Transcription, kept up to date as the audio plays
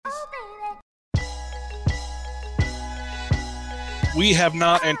we have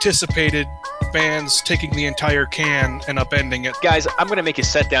not anticipated fans taking the entire can and upending it. Guys, I'm going to make you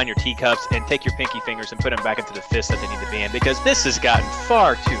set down your teacups and take your pinky fingers and put them back into the fists that they need to be in, because this has gotten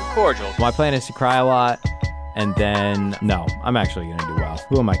far too cordial. My plan is to cry a lot, and then, no, I'm actually going to do well.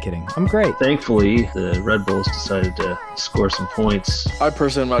 Who am I kidding? I'm great. Thankfully, the Red Bulls decided to score some points. I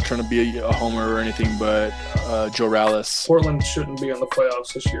personally am not trying to be a homer or anything, but Joe Rallis. Portland shouldn't be on the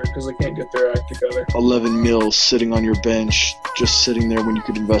playoffs this year because they can't get their act together. 11 mils sitting on your bench, just sitting there when you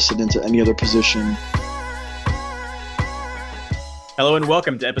could invest it into any other position. Hello and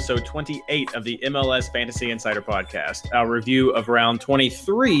welcome to episode 28 of the MLS Fantasy Insider Podcast, our review of round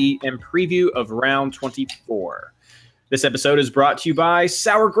 23 and preview of round 24. This episode is brought to you by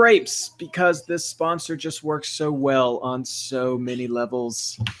Sour Grapes, because this sponsor just works so well on so many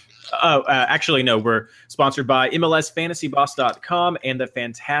levels. Actually, no, we're sponsored by MLSFantasyBoss.com and the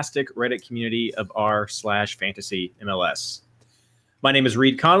fantastic Reddit community of r/FantasyMLS. My name is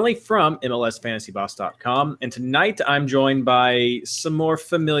Reed Connolly from MLSFantasyBoss.com, and tonight I'm joined by some more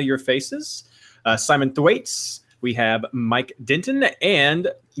familiar faces. Simon Thwaites, we have Mike Denton, and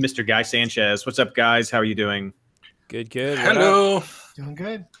Mr. Guy Sanchez. What's up, guys? How are you doing? Good. Hello. Doing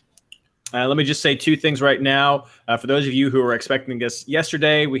good. Let me just say two things right now. For those of you who were expecting us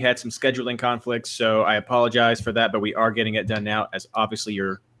yesterday, we had some scheduling conflicts, so I apologize for that, but we are getting it done now, as obviously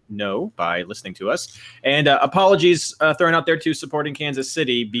you're know by listening to us. And apologies thrown out there to supporting Kansas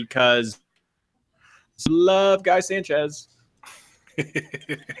City, because love Guy Sanchez. Yeah,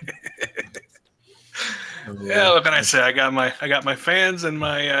 what can I say? I got my fans and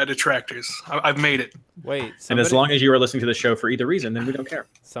my detractors. I've made it. Wait, and as long as you are listening to the show for either reason, then we don't care.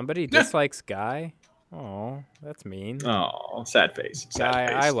 Somebody dislikes Guy? Oh, that's mean. Oh, sad face. Guy,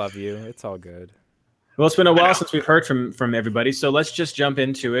 I love you. It's all good. Well, it's been a while since we've heard from everybody, so let's just jump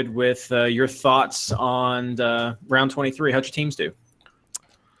into it with your thoughts on round 23. How'd your teams do?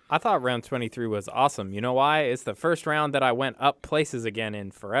 I thought round 23 was awesome. You know why? It's the first round that I went up places again in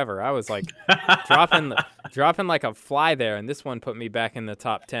forever. I was like dropping like a fly there, and this one put me back in the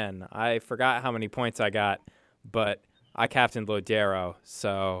top 10. I forgot how many points I got, but I captained Lodero,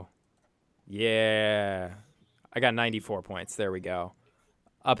 so yeah. I got 94 points. There we go.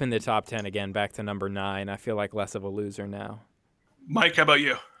 Up in the top 10 again, back to number 9. I feel like less of a loser now. Mike, how about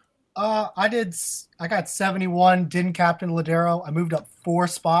you? I got 71, didn't captain Lodero. I moved up 4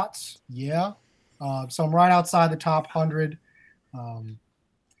 spots. Yeah. So I'm right outside the top 100. Got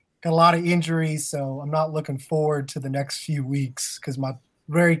a lot of injuries, so I'm not looking forward to the next few weeks because my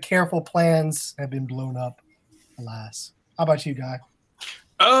very careful plans have been blown up, alas. How about you, Guy?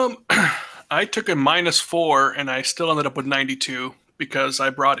 I took a -4 and I still ended up with 92 because I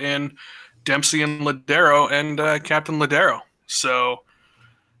brought in Dempsey and Lodero and Captain Lodero. So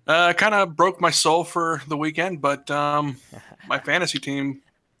kind of broke my soul for the weekend, but my fantasy team.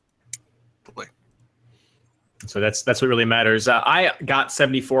 So that's what really matters. I got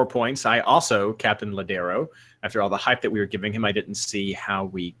 74 points. I also captained Lodero. After all the hype that we were giving him, I didn't see how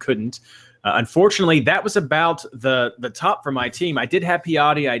we couldn't. Unfortunately, that was about the top for my team. I did have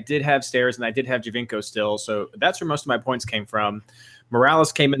Piatti, I did have Stairs, and I did have Javinko still. So that's where most of my points came from.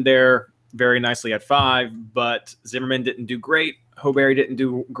 Morales came in there very nicely at 5, but Zimmerman didn't do great. Hoberry didn't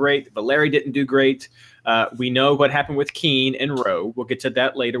do great. Valeri didn't do great. We know what happened with Keane and Rowe. We'll get to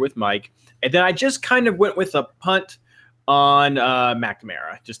that later with Mike. And then I just kind of went with a punt on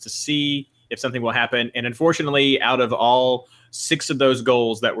McNamara just to see if something will happen. And unfortunately, out of all 6 of those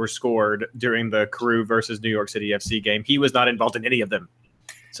goals that were scored during the Crew versus New York City FC game, he was not involved in any of them.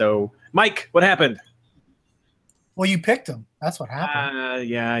 So, Mike, what happened? Well, you picked him. That's what happened.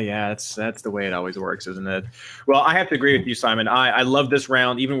 Yeah. That's the way it always works, isn't it? Well, I have to agree with you, Simon. I love this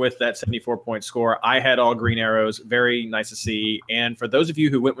round, even with that 74-point score. I had all green arrows. Very nice to see. And for those of you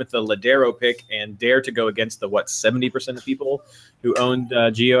who went with the Lodero pick and dare to go against the 70% of people who owned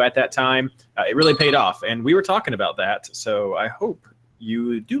Gio at that time, it really paid off. And we were talking about that. So I hope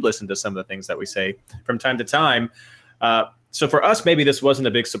you do listen to some of the things that we say from time to time. So for us, maybe this wasn't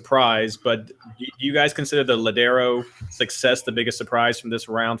a big surprise, but do you guys consider the Lodero success the biggest surprise from this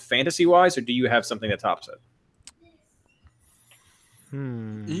round fantasy-wise, or do you have something that tops it?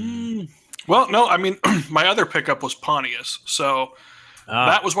 Well, no, I mean, my other pickup was Pontius. So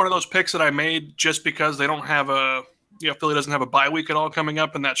that was one of those picks that I made just because they don't have Philly doesn't have a bye week at all coming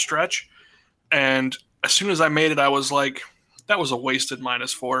up in that stretch. And as soon as I made it, I was like, that was a wasted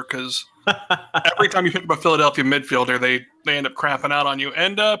 -4 because every time you pick up a Philadelphia midfielder, they end up crapping out on you.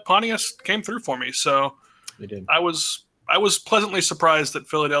 And Pontius came through for me, so they did. I was pleasantly surprised that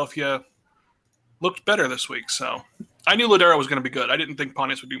Philadelphia looked better this week. So I knew Lodero was going to be good. I didn't think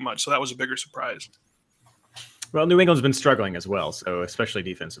Pontius would do much, so that was a bigger surprise. Well, New England's been struggling as well, so especially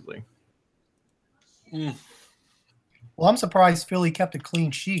defensively. Well, I'm surprised Philly kept a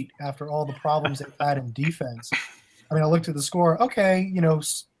clean sheet after all the problems they've had in defense. I mean, I looked at the score. Okay,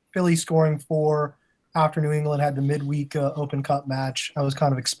 Philly scoring 4 after New England had the midweek Open Cup match. I was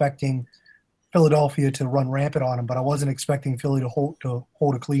kind of expecting Philadelphia to run rampant on them, but I wasn't expecting Philly to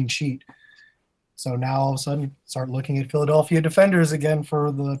hold a clean sheet. So now all of a sudden, start looking at Philadelphia defenders again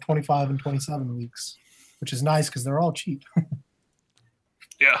for the 25 and 27 weeks, which is nice because they're all cheap.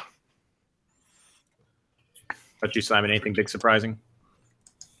 Yeah. But you, Simon, anything big surprising?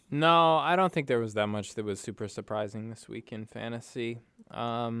 No, I don't think there was that much that was super surprising this week in fantasy.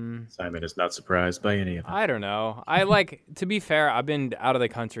 Simon is not surprised by any of them. I don't know. To be fair, I've been out of the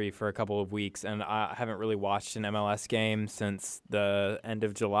country for a couple of weeks, and I haven't really watched an MLS game since the end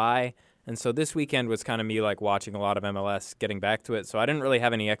of July. And so this weekend was kind of me watching a lot of MLS, getting back to it. So I didn't really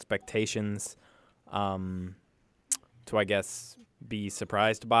have any expectations to, I guess, be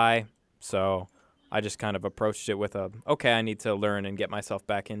surprised by. So I just kind of approached it with I need to learn and get myself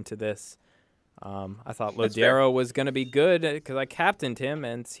back into this. I thought Lodeiro was going to be good because I captained him,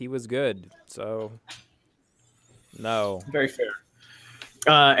 and he was good. So, no. Very fair.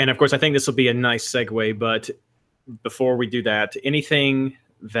 And, of course, I think this will be a nice segue. But before we do that, anything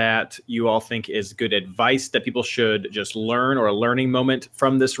that you all think is good advice that people should just learn, or a learning moment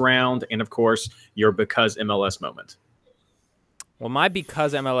from this round? And, of course, your Because MLS moment. Well, my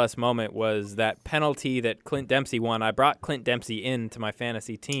Because MLS moment was that penalty that Clint Dempsey won. I brought Clint Dempsey into my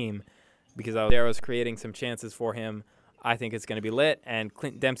fantasy team because I was creating some chances for him. I think it's going to be lit. And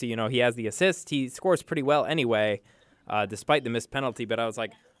Clint Dempsey, he has the assist. He scores pretty well anyway, despite the missed penalty. But I was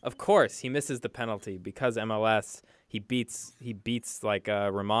like, of course, he misses the penalty because MLS. He beats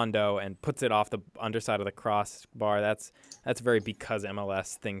Raimondo and puts it off the underside of the crossbar. That's a very Because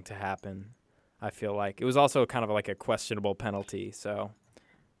MLS thing to happen. I feel like it was also kind of like a questionable penalty. So,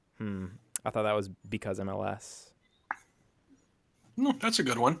 I thought that was Because MLS. No, that's a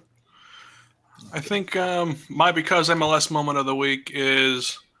good one. I think my Because MLS moment of the week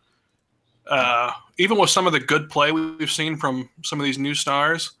is even with some of the good play we've seen from some of these new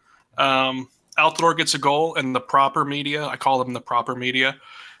stars, Altidore gets a goal and the proper media, I call them the proper media,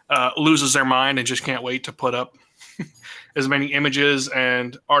 loses their mind and just can't wait to put up as many images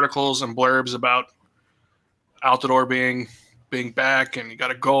and articles and blurbs about Altidore being back and he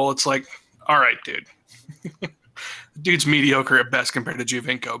got a goal. It's like, all right, dude. Dude's mediocre at best compared to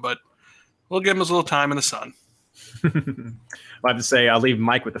Giovinco, but we'll give him his little time in the sun. I have to say, I'll leave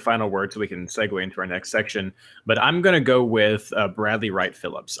Mike with the final word so we can segue into our next section. But I'm going to go with Bradley Wright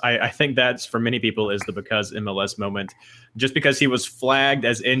Phillips. I think that's, for many people, is the Because MLS moment. Just because he was flagged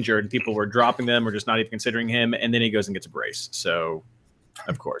as injured, people were dropping them or just not even considering him, and then he goes and gets a brace. So,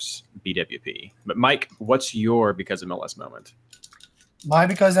 of course, BWP. But Mike, what's your Because MLS moment? My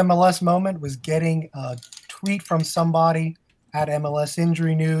Because MLS moment was getting a tweet from somebody at MLS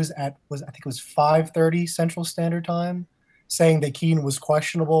Injury News I think it was 5:30 Central Standard Time, saying that Keane was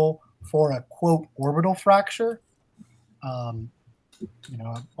questionable for a, quote, orbital fracture. I've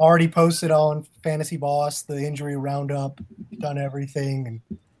already posted on Fantasy Boss, the injury roundup, done everything,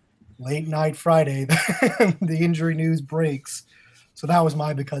 and late night Friday, the injury news breaks. So that was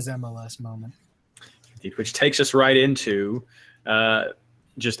my Because MLS moment. Which takes us right into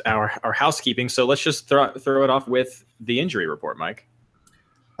just our housekeeping. So let's just throw it off with the injury report, Mike.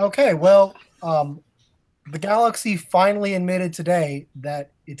 Okay, well, the Galaxy finally admitted today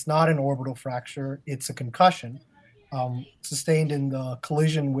that it's not an orbital fracture, it's a concussion sustained in the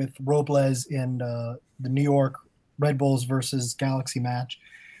collision with Robles in the New York Red Bulls versus Galaxy match.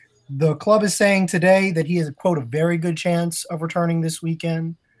 The club is saying today that he has, quote, a very good chance of returning this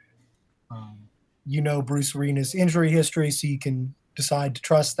weekend. Bruce Arena's injury history, so you can decide to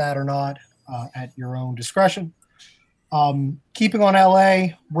trust that or not at your own discretion. Keeping on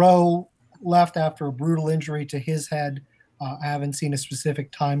LA, Rowe left after a brutal injury to his head. I haven't seen a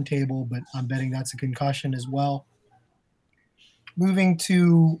specific timetable, but I'm betting that's a concussion as well. Moving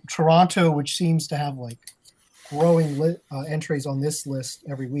to Toronto, which seems to have growing entries on this list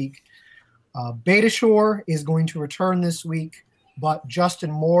every week. Beitashour is going to return this week, but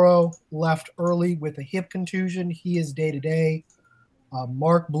Justin Morrow left early with a hip contusion. He is day-to-day.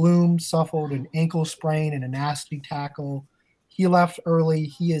 Mark Bloom suffered an ankle sprain and a nasty tackle. He left early.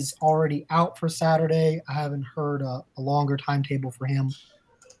 He is already out for Saturday. I haven't heard a longer timetable for him.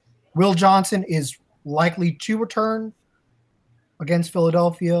 Will Johnson is likely to return against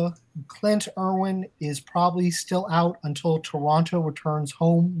Philadelphia. Clint Irwin is probably still out until Toronto returns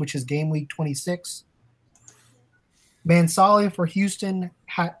home, which is game week 26. Mansali for Houston,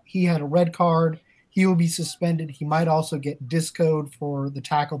 he had a red card. He will be suspended. He might also get discoed for the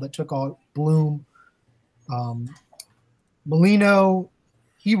tackle that took out Bloom. Molino,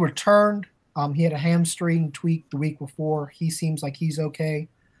 he returned. He had a hamstring tweak the week before. He seems like he's okay.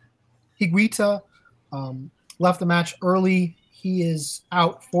 Higuita left the match early. He is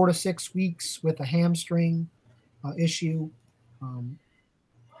out 4 to 6 weeks with a hamstring issue.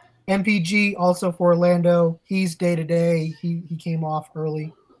 MPG also for Orlando. He's day-to-day. He came off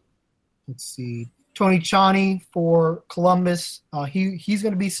early. Let's see. Tony Chani for Columbus. He's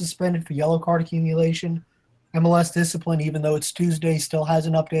going to be suspended for yellow card accumulation. MLS discipline, even though it's Tuesday, still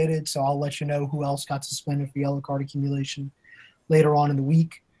hasn't updated, so I'll let you know who else got suspended for yellow card accumulation later on in the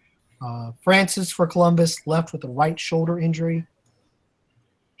week. Francis for Columbus left with a right shoulder injury.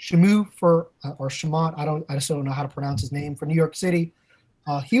 Shamu or Shamant, I just don't know how to pronounce his name, for New York City.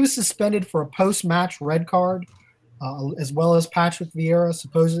 He was suspended for a post-match red card, as well as Patrick Vieira,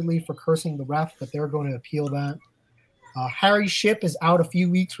 supposedly for cursing the ref, but they're going to appeal that. Harry Shipp is out a few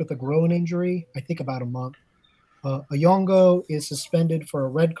weeks with a groin injury, I think about a month. Ayongo is suspended for a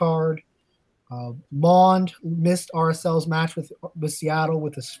red card. Mond missed RSL's match with Seattle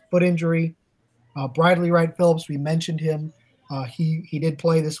with a foot injury. Bradley Wright Phillips, we mentioned him. He did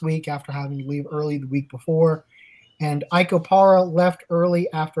play this week after having to leave early the week before. And Iko Para left early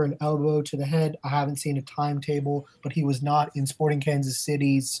after an elbow to the head. I haven't seen a timetable, but he was not in Sporting Kansas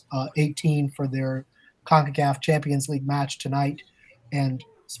City's 18 for their CONCACAF Champions League match tonight. And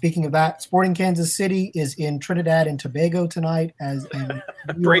speaking of that, Sporting Kansas City is in Trinidad and Tobago tonight, as in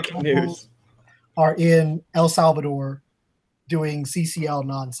breaking news are in El Salvador doing CCL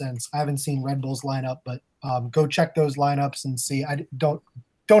nonsense. I haven't seen Red Bull's lineup, but go check those lineups and see. I don't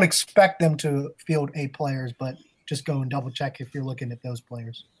expect them to field 8 players, but just go and double check if you're looking at those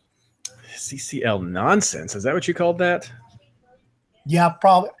players. CCL nonsense. Is that what you called that? Yeah,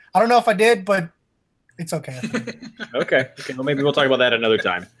 probably. I don't know if I did, but it's okay. Okay. Well, maybe we'll talk about that another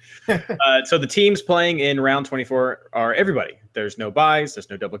time. So the teams playing in round 24 are everybody. There's no buys. There's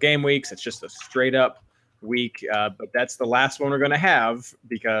no double game weeks. It's just a straight up week. But that's the last one we're going to have,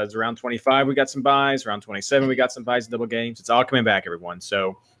 because round 25 we got some buys. Round 27 we got some buys and double games. It's all coming back, everyone.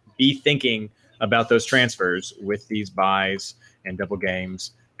 So be thinking about those transfers with these buys and double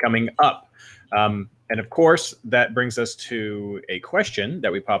games coming up. And of course, that brings us to a question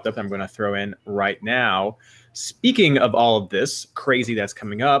that we popped up that I'm going to throw in right now. Speaking of all of this crazy that's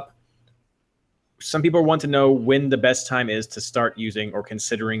coming up, some people want to know when the best time is to start using or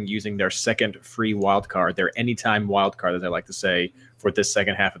considering using their second free wildcard, their anytime wildcard, as I like to say, for this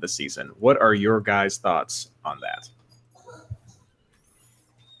second half of the season. What are your guys' thoughts on that?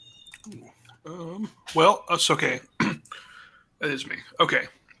 Well, that's okay. That is me. Okay.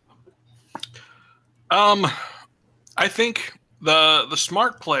 I think the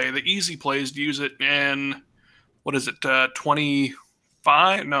smart play, the easy play, is to use it in,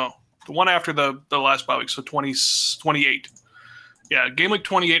 25? No, the one after the last bye week, so 28. Yeah, game week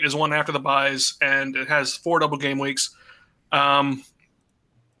 28 is one after the buys, and it has 4 double game weeks. That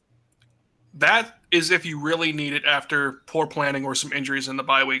is if you really need it after poor planning or some injuries in the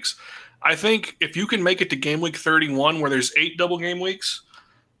bye weeks. I think if you can make it to game week 31 where there's 8 double game weeks,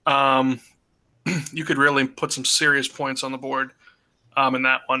 you could really put some serious points on the board in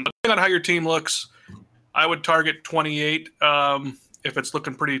that one. Depending on how your team looks, I would target 28 if it's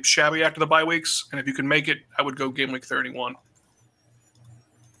looking pretty shabby after the bye weeks. And if you can make it, I would go game week 31.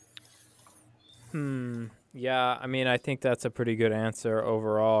 Yeah, I mean, I think that's a pretty good answer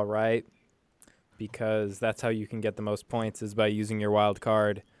overall, right? Because that's how you can get the most points, is by using your wild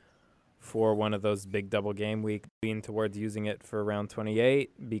card for one of those big double game week. Lean towards using it for round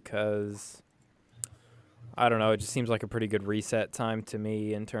 28 because, I don't know, it just seems like a pretty good reset time to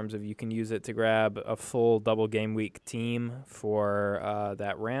me in terms of you can use it to grab a full double game week team for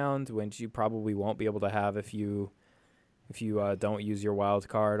that round, which you probably won't be able to have if you don't use your wild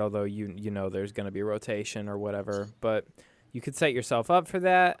card, although you know there's going to be rotation or whatever. But you could set yourself up for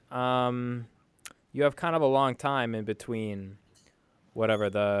that. You have kind of a long time in between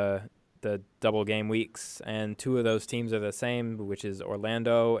whatever the double game weeks, and 2 of those teams are the same, which is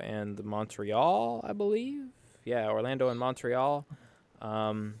Orlando and Montreal, I believe. Yeah, Orlando and Montreal.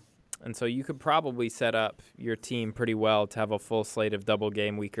 And so you could probably set up your team pretty well to have a full slate of double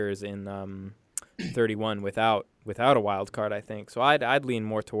game weekers in 31 without a wild card, I think. So I'd lean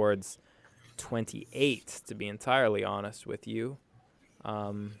more towards 28, to be entirely honest with you.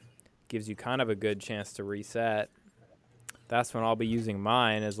 Gives you kind of a good chance to reset. That's when I'll be using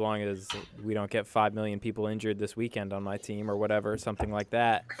mine, as long as we don't get 5 million people injured this weekend on my team or whatever. Something like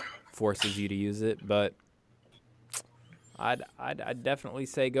that forces you to use it. But I'd definitely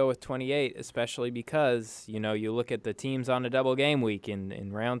say go with 28, especially because, you look at the teams on a double game week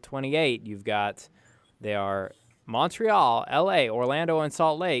in round 28, they are Montreal, LA, Orlando, and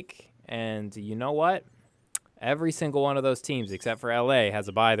Salt Lake. And you know what? Every single one of those teams, except for LA, has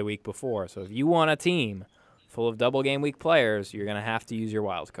a bye the week before. So if you want a team full of double game week players, you're going to have to use your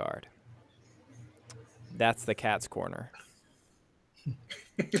wild card. That's the Cat's Corner.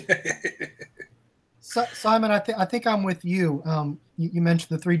 Simon, I think I'm with you. You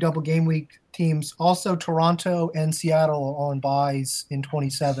mentioned the 3 double game week teams. Also, Toronto and Seattle are on buys in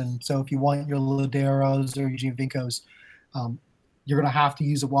 27. So if you want your Loderos or your Giovincos, you're going to have to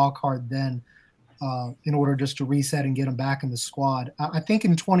use a wild card then in order just to reset and get them back in the squad. I think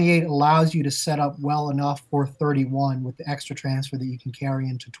in 28 it allows you to set up well enough for 31 with the extra transfer that you can carry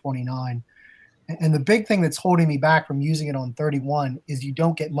into 29. And the big thing that's holding me back from using it on 31 is you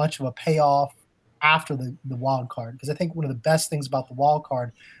don't get much of a payoff after the wild card. Because I think one of the best things about the wild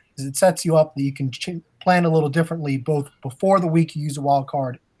card is it sets you up that you can plan a little differently both before the week you use a wild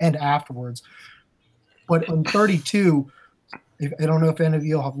card and afterwards. But on 32, I don't know if any of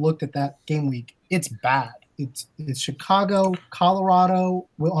you have looked at that game week. It's bad. It's Chicago, Colorado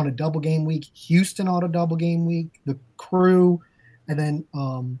on a double game week, Houston on a double game week, the Crew, and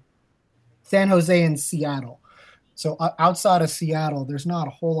then San Jose and Seattle. So outside of Seattle, there's not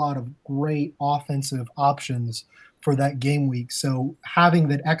a whole lot of great offensive options for that game week. So having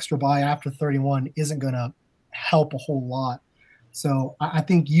that extra bye after 31 isn't going to help a whole lot. So I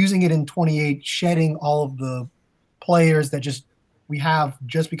think using it in 28, shedding all of the players that we have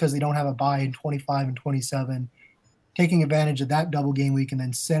just because they don't have a bye in 25 and 27, taking advantage of that double game week and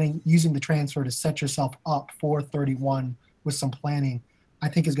then using the transfer to set yourself up for 31 with some planning, I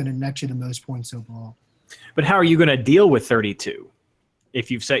think is going to net you the most points overall. But how are you going to deal with 32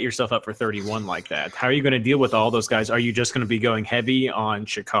 if you've set yourself up for 31 like that? How are you going to deal with all those guys? Are you just going to be going heavy on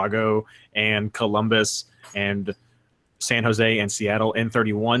Chicago and Columbus and San Jose and Seattle in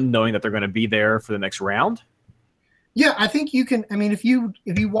 31, knowing that they're going to be there for the next round? Yeah, I think you can. I mean, if you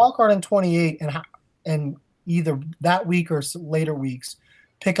walk out in 28 and either that week or later weeks,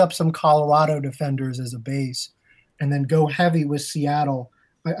 pick up some Colorado defenders as a base, and then go heavy with Seattle,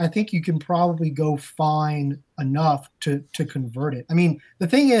 I think you can probably go fine enough to convert it. I mean, the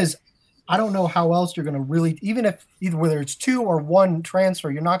thing is, I don't know how else you're going to really, whether it's 2 or 1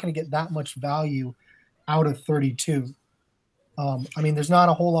 transfer, you're not going to get that much value out of 32. I mean, there's not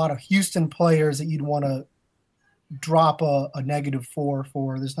a whole lot of Houston players that you'd want to drop a -4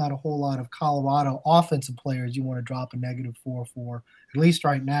 for. There's not a whole lot of Colorado offensive players you want to drop a -4 for, at least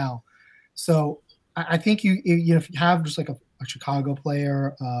right now. So I think if you have just like a Chicago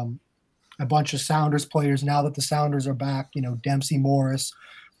player, a bunch of Sounders players, now that the Sounders are back, Dempsey, Morris,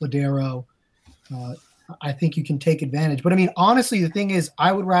 Lodeiro, I think you can take advantage. But I mean, honestly, the thing is,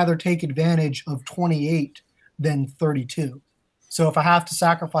 I would rather take advantage of 28 than 32. So if I have to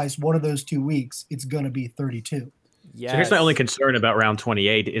sacrifice one of those 2 weeks, it's going to be 32. Yes. So here's my only concern about round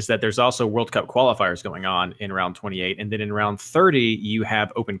 28 is that there's also World Cup qualifiers going on in round 28. And then in round 30, you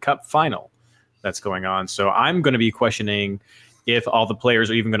have Open Cup final that's going on. So I'm going to be questioning if all the players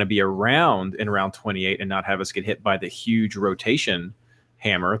are even going to be around in round 28 and not have us get hit by the huge rotation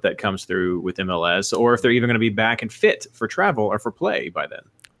hammer that comes through with MLS, or if they're even going to be back and fit for travel or for play by then.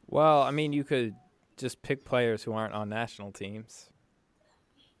 Well, I mean, you could just pick players who aren't on national teams.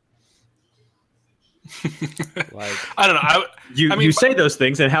 I don't know. You say those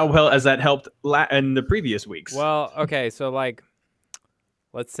things, and how well has that helped in the previous weeks? Well, okay, so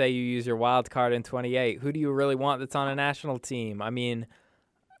let's say you use your wild card in 28. Who do you really want that's on a national team? I mean,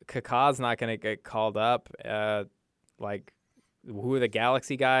 Kaká's not going to get called up. Who are the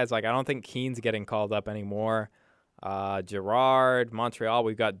Galaxy guys? I don't think Keane's getting called up anymore. Gerard, Montreal,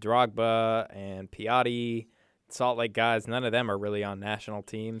 we've got Drogba and Piatti. Salt Lake guys, none of them are really on national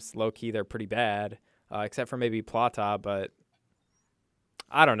teams. Low-key, they're pretty bad, except for maybe Plata, but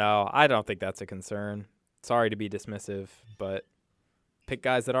I don't know. I don't think that's a concern. Sorry to be dismissive, but pick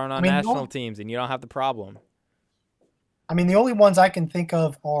guys that aren't on national teams, and you don't have the problem. I mean, the only ones I can think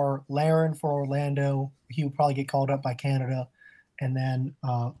of are Larin for Orlando. He would probably get called up by Canada. And then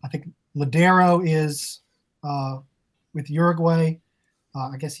I think Lodeiro is with Uruguay.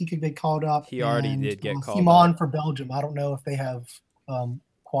 I guess he could get called up. He already did get called Simon up. for Belgium. I don't know if they have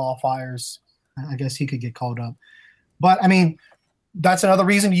qualifiers. I guess he could get called up. But, I mean, that's another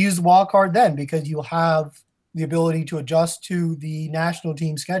reason to use the wild card then, because you'll have the ability to adjust to the national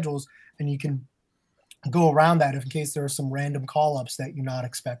team schedules, and you can go around that in case there are some random call-ups that you're not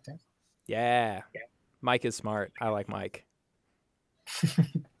expecting. Yeah. Mike is smart. I like Mike.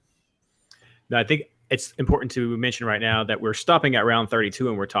 No, I think it's important to mention right now that we're stopping at round 32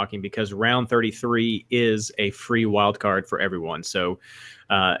 and we're talking because round 33 is a free wild card for everyone. So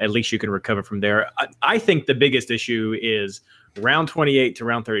at least you can recover from there. I think the biggest issue is round 28 to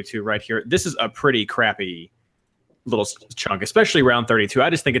round 32 right here. This is a pretty crappy little chunk, especially round 32. I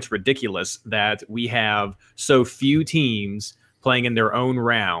just think it's ridiculous that we have so few teams playing in their own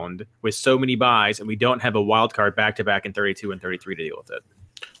round with so many buys, and we don't have a wild card back-to-back in 32 and 33 to deal with it.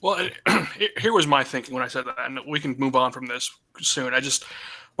 Well, here was my thinking when I said that, and we can move on from this soon.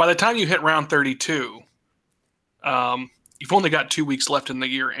 By the time you hit round 32, you've only got 2 weeks left in the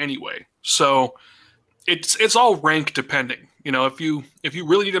year anyway. So it's all rank depending. You know, if you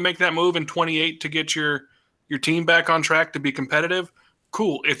really need to make that move in 28 to get your team back on track to be competitive,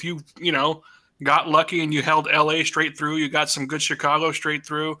 cool. If you got lucky and you held LA straight through, you got some good Chicago straight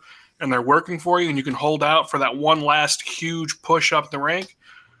through, and they're working for you, and you can hold out for that one last huge push up the rank,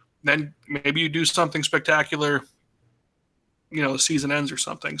 then maybe you do something spectacular, the season ends or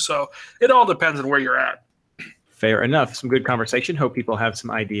something. So it all depends on where you're at. Fair enough. Some good conversation. Hope people have some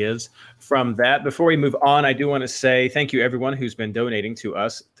ideas from that. Before we move on, I do want to say thank you everyone who's been donating to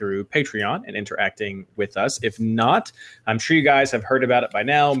us through Patreon and interacting with us. If not, I'm sure you guys have heard about it by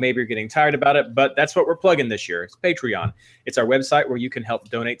now. Maybe you're getting tired about it, but that's what we're plugging this year. It's Patreon. It's our website where you can help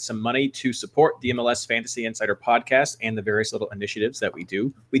donate some money to support the MLS Fantasy Insider podcast and the various little initiatives that we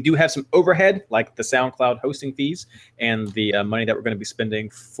do. We do have some overhead, like the SoundCloud hosting fees and the money that we're going to be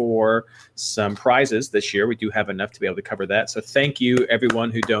spending for some prizes this year. We do have enough to be able to cover that. So thank you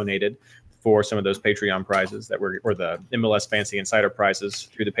everyone who donated for some of those Patreon prizes or the MLS Fantasy Insider prizes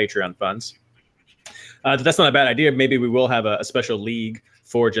through the Patreon funds. That's not a bad idea. Maybe we will have a special league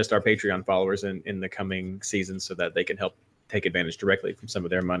for just our Patreon followers in the coming season so that they can help take advantage directly from some of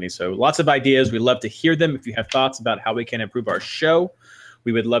their money. So lots of ideas. We'd love to hear them. If you have thoughts about how we can improve our show,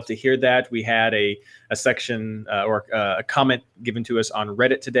 we would love to hear that. We had a section or a comment given to us on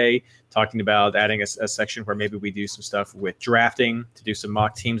Reddit today talking about adding a section where maybe we do some stuff with drafting, to do some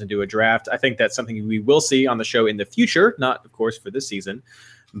mock teams and do a draft. I think that's something we will see on the show in the future, not, of course, for this season.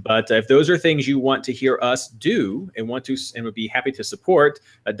 But if those are things you want to hear us do and would be happy to support,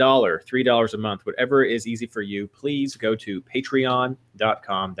 $1, $3 a month, whatever is easy for you, please go to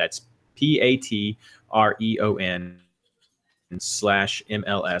patreon.com. That's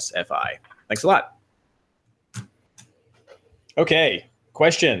patreon.com/MLSFI. Thanks a lot. Okay,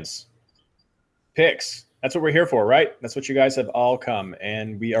 questions, picks. That's what we're here for, right? That's what you guys have all come,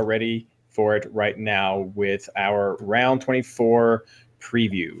 and we are ready for it right now with our round 24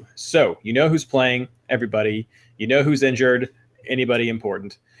 preview. So you know who's playing, everybody. You know who's injured, anybody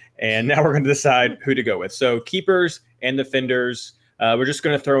important. And now we're going to decide who to go with. So keepers and defenders. We're just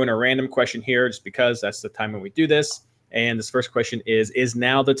going to throw in a random question here just because that's the time when we do this. And this first question is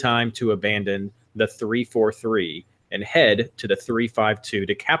now the time to abandon the 3-4-3 and head to the 3-5-2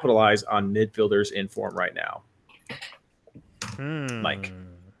 to capitalize on midfielders in form right now? Mike.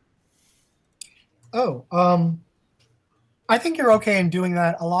 I think you're okay in doing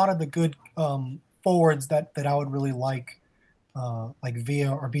that. A lot of the good forwards that I would really like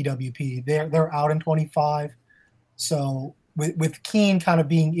Villa or BWP, they're out in 25. So with Keane kind of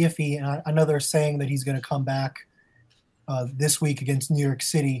being iffy, and I know they're saying that he's going to come back this week against New York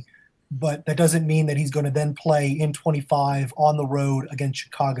City, but that doesn't mean that he's going to then play in 25 on the road against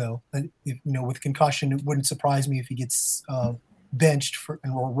Chicago. With concussion, it wouldn't surprise me if he gets benched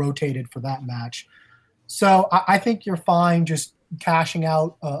or rotated for that match. So I think you're fine just cashing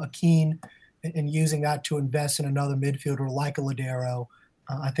out a Keane and using that to invest in another midfielder like a Ladero.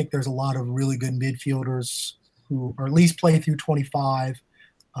 I think there's a lot of really good midfielders who are at least play through 25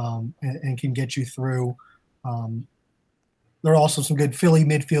 and can get you through. There are also some good Philly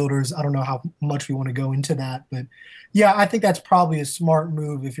midfielders. I don't know how much we want to go into that, but yeah, I think that's probably a smart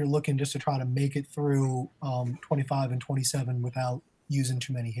move if you're looking just to try to make it through 25 and 27 without using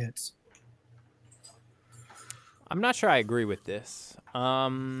too many hits. I'm not sure I agree with this.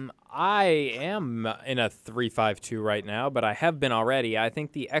 I am in a 3-5-2 right now, but I have been already. I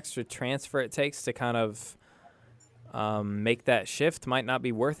think the extra transfer it takes to kind of make that shift might not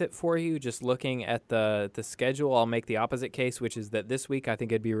be worth it for you. Just looking at the schedule, I'll make the opposite case, which is that this week I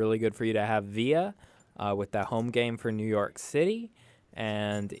think it'd be really good for you to have Villa with that home game for New York City.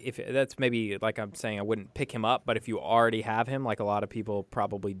 And if that's maybe, like I'm saying, I wouldn't pick him up, but if you already have him, like a lot of people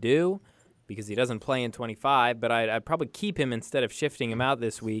probably do, because he doesn't play in 25, but I'd probably keep him instead of shifting him out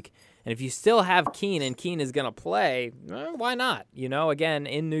this week. And if you still have Keane and Keane is going to play, why not? Again,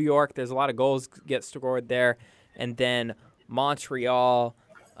 in New York, there's a lot of goals get scored there. And then Montreal,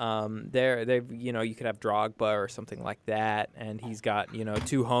 you could have Drogba or something like that. And he's got,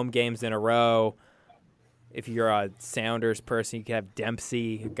 2 home games in a row. if you're a Sounders person, you could have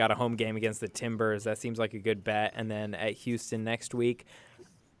Dempsey, who got a home game against the Timbers. That seems like a good bet. And then at Houston next week,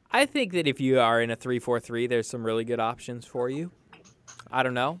 I think that if you are in a 3-4-3, there's some really good options for you. I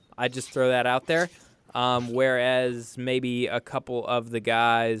don't know. I just throw that out there. Whereas maybe a couple of the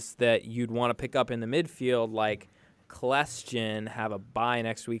guys that you'd want to pick up in the midfield, like Klestin, have a bye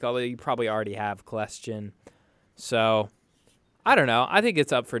next week, although you probably already have Klestin. So, I don't know. I think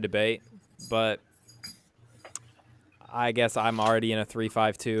it's up for debate, but I guess I'm already in a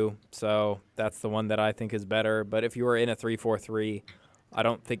 3-5-2, so that's the one that I think is better. But if you were in a 3-4-3, I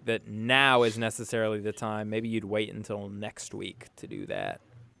don't think that now is necessarily the time. Maybe you'd wait until next week to do that.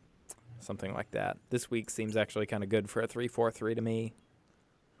 Something like that. This week seems actually kind of good for a 3-4-3 to me.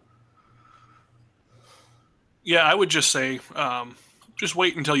 Yeah, I would just say just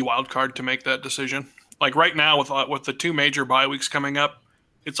wait until you wildcard to make that decision. Like right now with the 2 major bye weeks coming up,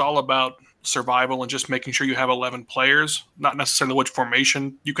 it's all about survival and just making sure you have 11 players, not necessarily which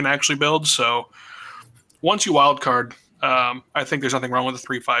formation you can actually build. So once you wildcard, I think there's nothing wrong with a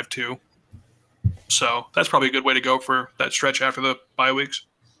 3-5-2. So that's probably a good way to go for that stretch after the bye weeks.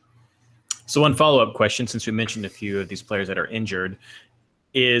 So one follow-up question, since we mentioned a few of these players that are injured,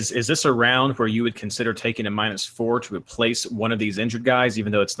 is this a round where you would consider taking a -4 to replace one of these injured guys,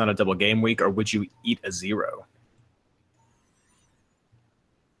 even though it's not a double game week, or would you eat a 0?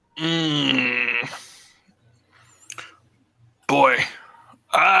 Boy.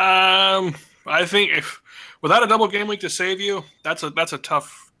 I think if without a double game week to save you, that's a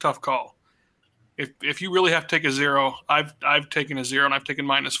tough call. If you really have to take a 0, I've taken a 0 and I've taken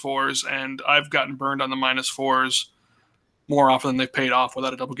 -4s, and I've gotten burned on the -4s more often than they've paid off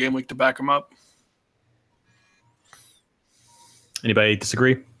without a double game week to back them up. Anybody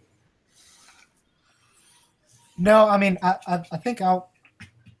disagree? No, I mean, I think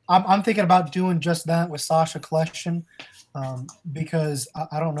I'm thinking about doing just that with Sasha Klestin, because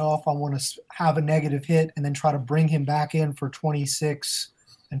I don't know if I want to have a negative hit and then try to bring him back in for 26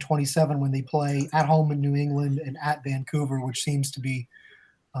 and 27 when they play at home in New England and at Vancouver, which seems to be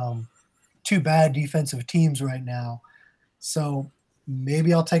 2 bad defensive teams right now. So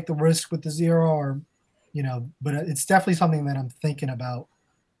maybe I'll take the risk with the 0, or but it's definitely something that I'm thinking about,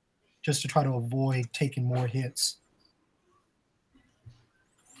 just to try to avoid taking more hits.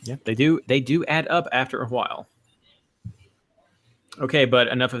 Yeah, they do add up after a while. Okay, but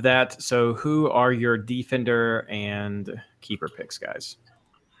enough of that. So who are your defender and keeper picks, guys?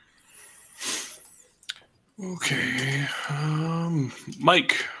 Okay.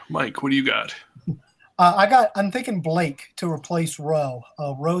 Mike, what do you got? I'm thinking Blake to replace Rowe.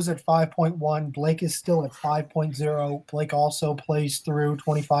 Rowe's at 5.1. Blake is still at 5.0. Blake also plays through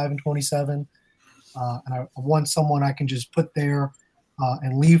 25 and 27. And I want someone I can just put there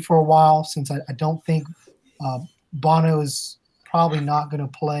and leave for a while, since I don't think Bono is probably not going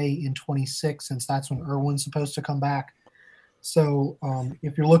to play in 26, since that's when Irwin's supposed to come back. So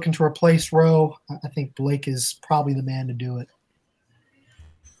if you're looking to replace Rowe, I think Blake is probably the man to do it.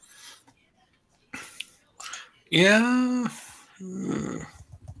 Yeah.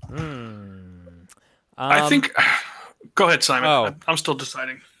 I think. Go ahead, Simon. I'm still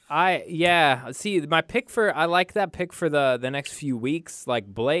deciding. See, my pick I like that pick for the next few weeks, like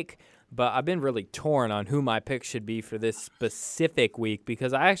Blake, but I've been really torn on who my pick should be for this specific week,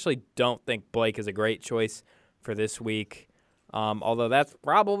 because I actually don't think Blake is a great choice for this week. Although that's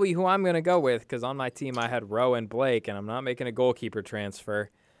probably who I'm going to go with, because on my team I had Rowe and Blake, and I'm not making a goalkeeper transfer.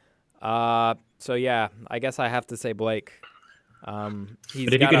 So yeah, I guess I have to say Blake. But if you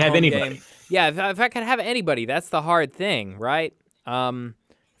could have anybody. Yeah, if I could have anybody, that's the hard thing, right?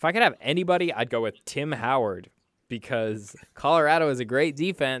 If I could have anybody, I'd go with Tim Howard, because Colorado is a great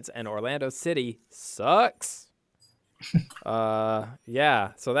defense and Orlando City sucks.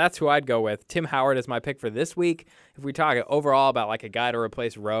 Yeah, so that's who I'd go with. Tim Howard is my pick for this week. If we talk overall about like a guy to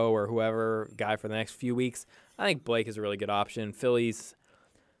replace Rowe or whoever guy for the next few weeks, I think Blake is a really good option. Phillies,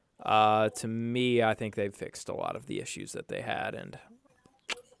 to me, I think they've fixed a lot of the issues that they had, and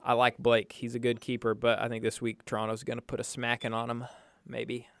I like Blake. He's a good keeper, but I think this week Toronto's going to put a smacking on him.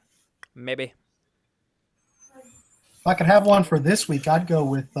 Maybe. If I could have one for this week, I'd go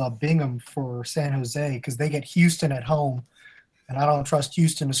with Bingham for San Jose, because they get Houston at home, and I don't trust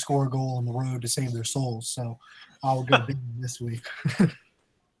Houston to score a goal on the road to save their souls. So I'll go Bingham this week.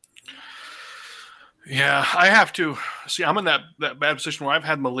 Yeah, I have to. See, I'm in that bad position where I've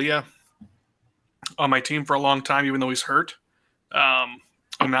had Malia on my team for a long time, even though he's hurt. And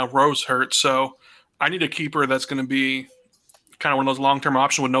now Rowe's hurt. So I need a keeper that's going to be kind of one of those long-term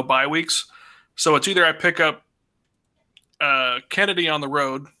options with no bye weeks. So it's either I pick up Kennedy on the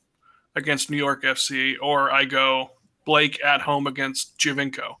road, against New York FC, or I go Blake at home against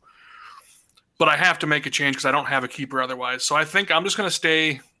Giovinco. But I have to make a change because I don't have a keeper otherwise. So I think I'm just going to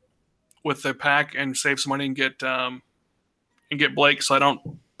stay with the pack and save some money and get Blake, so I don't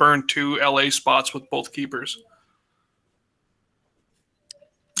burn 2 LA spots with both keepers.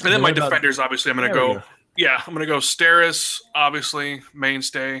 And then my defenders, obviously, I'm going to go. Yeah, I'm going to go Steres, obviously,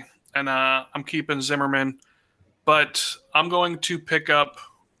 mainstay. And I'm keeping Zimmerman. But I'm going to pick up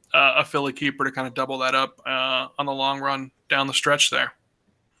a Philly keeper to kind of double that up on the long run down the stretch there.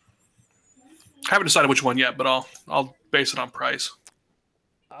 Haven't decided which one yet, but I'll base it on price.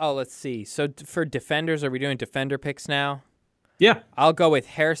 Oh, let's see. So for defenders, are we doing defender picks now? Yeah. I'll go with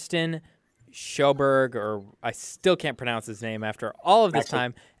Hairston, Sjoberg, or I still can't pronounce his name after all of this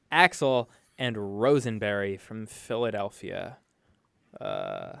time, Axel, and Rosenberry from Philadelphia.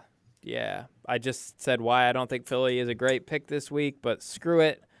 Yeah, I just said why I don't think Philly is a great pick this week, but screw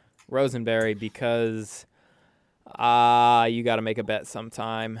it, Rosenberry, because you got to make a bet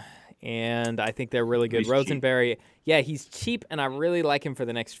sometime, and I think they're really good. Rosenberry, yeah, he's cheap, and I really like him for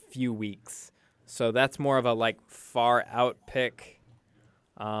the next few weeks. So that's more of a far out pick,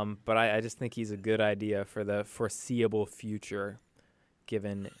 but I just think he's a good idea for the foreseeable future,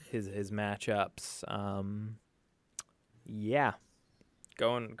 given his matchups. Yeah.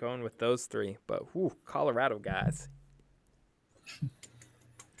 Going with those 3, but Colorado guys.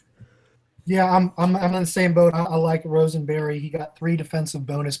 Yeah, I'm in the same boat. I like Rosenberry. He got 3 defensive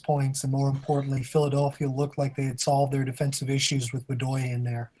bonus points, and more importantly, Philadelphia looked like they had solved their defensive issues with Bedoya in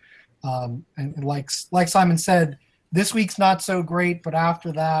there. And like Simon said, this week's not so great, but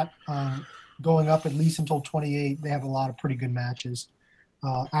after that, going up at least until 28, they have a lot of pretty good matches.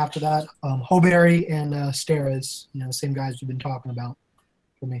 After that, Hoberry and Steres, the same guys we've been talking about.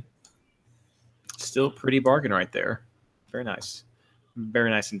 For me. Still pretty bargain right there. Very nice. Very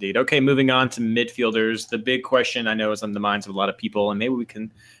nice indeed. Okay, moving on to midfielders. The big question I know is on the minds of a lot of people, and maybe we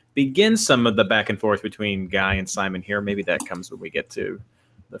can begin some of the back and forth between Guy and Simon here. Maybe that comes when we get to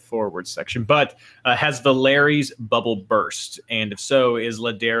the forward section. But has Valeri's bubble burst? And if so, is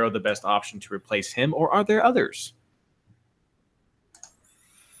Lodeiro the best option to replace him, or are there others?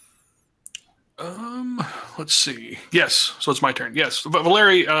 Let's see. Yes, so it's my turn. Yes, but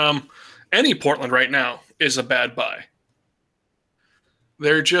Valeri, any Portland right now is a bad buy.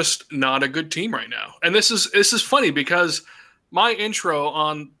 They're just not a good team right now, and this is funny because my intro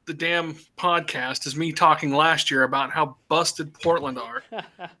on the damn podcast is me talking last year about how busted Portland are,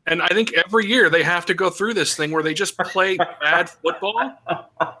 and I think every year they have to go through this thing where they just play bad football.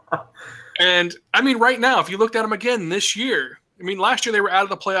 And I mean, right now, if you looked at them again this year. I mean, last year they were out of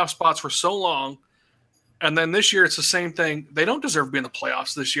the playoff spots for so long, and then this year it's the same thing. They don't deserve to be in the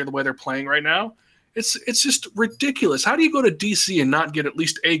playoffs this year the way they're playing right now. It's just ridiculous. How do you go to DC and not get at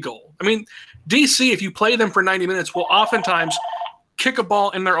least a goal? I mean, DC, if you play them for 90 minutes, will oftentimes kick a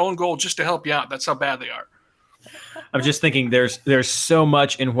ball in their own goal just to help you out. That's how bad they are. I'm just thinking there's so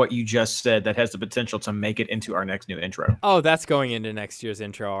much in what you just said that has the potential to make it into our next new intro. Oh, that's going into next year's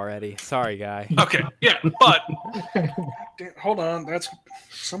intro already. Sorry, Guy. Okay, yeah, but hold on.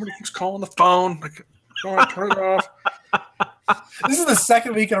 Somebody keeps calling the phone. Go on, turn it off. This is the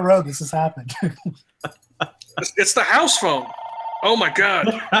second week in a row this has happened. It's the house phone. Oh my god.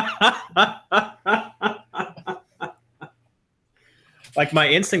 Like my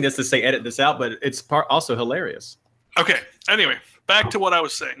instinct is to say edit this out, but it's also hilarious. Okay. Anyway, back to what I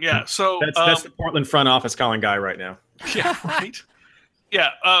was saying. Yeah. So that's the Portland front office calling Guy right now. Yeah. Right. Yeah.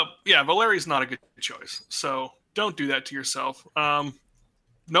 Valeri's not a good choice. So don't do that to yourself.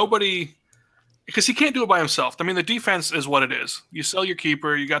 Nobody, because he can't do it by himself. I mean, the defense is what it is. You sell your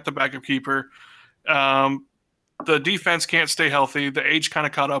keeper. You got the backup keeper. The defense can't stay healthy. The age kind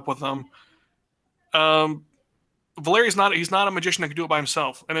of caught up with them. Valeri's he's not a magician that can do it by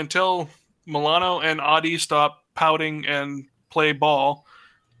himself. And until Milano and Adi stop pouting and play ball,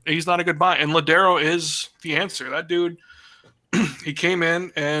 he's not a good buy. And Lodeiro is the answer. That dude, he came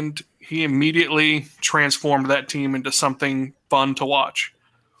in and he immediately transformed that team into something fun to watch.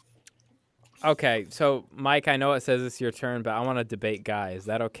 Okay, so Mike, I know it says it's your turn, but I want to debate Guy. Is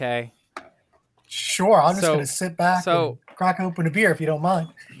that okay? Sure, I'm just going to sit back and crack open a beer if you don't mind.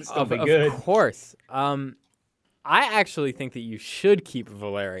 That'll be good. Of course. I actually think that you should keep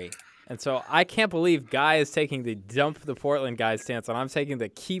Valeri. And so I can't believe Guy is taking the dump the Portland guy stance, and I'm taking the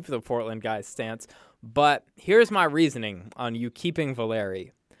keep the Portland guy stance. But here's my reasoning on you keeping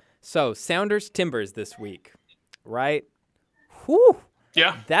Valeri. So Sounders Timbers this week, right? Whew.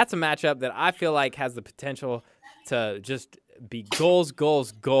 Yeah. That's a matchup that I feel like has the potential to just be goals,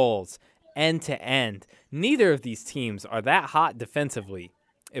 end to end. Neither of these teams are that hot defensively.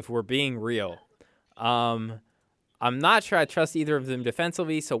 if we're being real. I'm not sure I trust either of them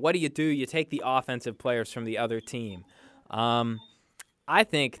defensively, so what do? You take the offensive players from the other team. I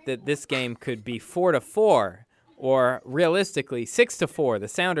think that this game could be 4-4, or realistically 6-4. The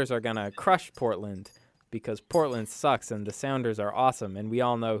Sounders are going to crush Portland because Portland sucks and the Sounders are awesome, and we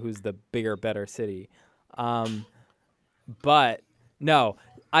all know who's the bigger, better city. But no,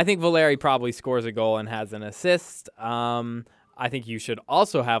 I think Valeri probably scores a goal and has an assist. I think you should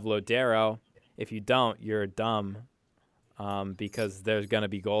also have Lodeiro. If you don't, you're dumb, because there's going to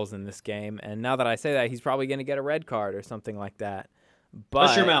be goals in this game. And now that I say that, he's probably going to get a red card or something like that. But,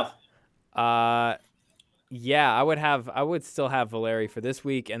 Bless your mouth. Yeah, I would still have Valeri for this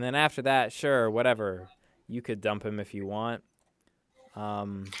week, and then after that, sure, whatever. You could dump him if you want.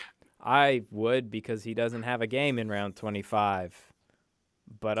 I would, because he doesn't have a game in round 25.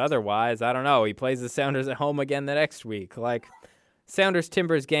 But otherwise, I don't know. He plays the Sounders at home again the next week. Like,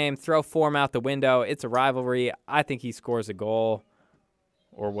 Sounders-Timbers game, throw form out the window. It's a rivalry. I think he scores a goal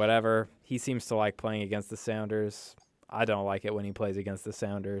or whatever. He seems to like playing against the Sounders. I don't like it when he plays against the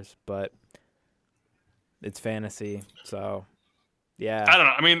Sounders, but it's fantasy, so yeah. I don't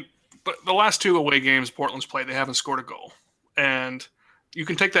know. I mean, but the last 2 away games Portland's played, they haven't scored a goal. And you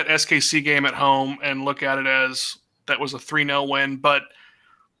can take that SKC game at home and look at it as that was a 3-0 win, but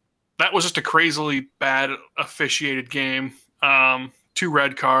that was just a crazily bad officiated game. 2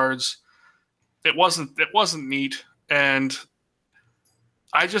 red cards. It wasn't neat. And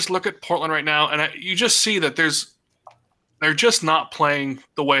I just look at Portland right now, and you just see that they're just not playing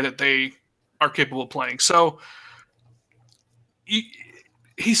the way that they are capable of playing. So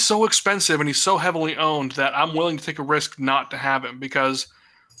he's so expensive and he's so heavily owned that I'm willing to take a risk not to have him, because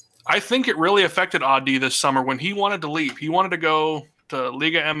I think it really affected Adi this summer when he wanted to leave. He wanted to go to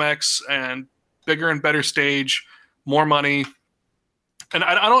Liga MX and bigger and better stage, more money. And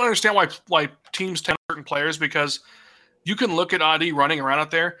I don't understand why teams tend certain players, because you can look at Adi running around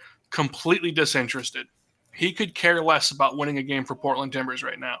out there completely disinterested. He could care less about winning a game for Portland Timbers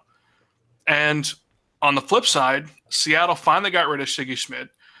right now. And on the flip side, Seattle finally got rid of Siggy Schmidt,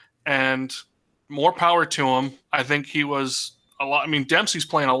 and more power to him. I think he was a lot. I mean, Dempsey's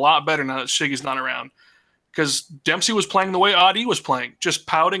playing a lot better now that Siggy's not around, because Dempsey was playing the way Adi was playing, just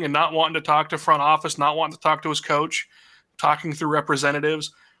pouting and not wanting to talk to front office, not wanting to talk to his coach, talking through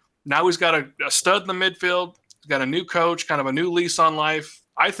representatives. Now he's got a stud in the midfield. He's got a new coach, kind of a new lease on life.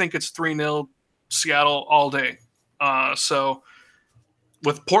 I think it's 3-0 Seattle all day. So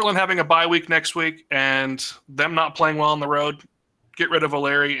with Portland having a bye week next week and them not playing well on the road, get rid of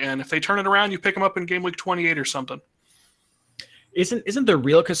Valeri. And if they turn it around, you pick them up in game week 28 or something. Isn't the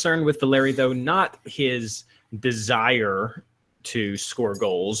real concern with Valeri, though, not his desire to score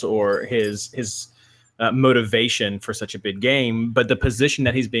goals or his motivation for such a big game, but the position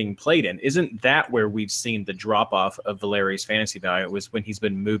that he's being played in? Isn't that where we've seen the drop-off of Valeri's fantasy value, was when he's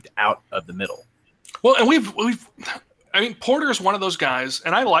been moved out of the middle? Well, and I mean, Porter is one of those guys,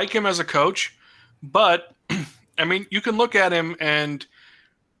 and I like him as a coach, but I mean, you can look at him and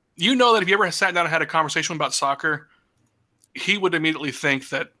you know that if you ever sat down and had a conversation about soccer, he would immediately think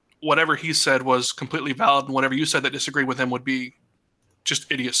that whatever he said was completely valid, and whatever you said that disagreed with him would be just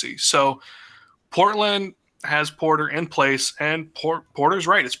idiocy. So Portland has Porter in place, and Porter's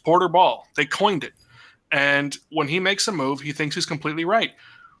right. It's Porter ball. They coined it. And when he makes a move, he thinks he's completely right.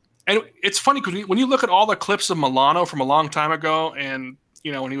 And it's funny because when you look at all the clips of Milano from a long time ago, and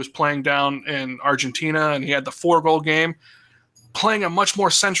you know when he was playing down in Argentina and he had the 4-goal game, playing a much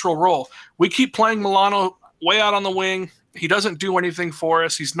more central role. We keep playing Milano way out on the wing. He doesn't do anything for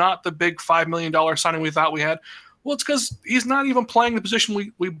us. He's not the big $5 million signing we thought we had. Well, it's because he's not even playing the position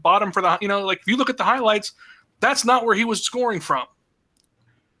we bought him for. Like if you look at the highlights, that's not where he was scoring from.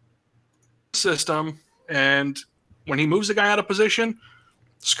 System, and when he moves the guy out of position,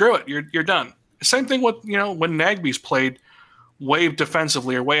 screw it, you're done. Same thing with when Nagby's played way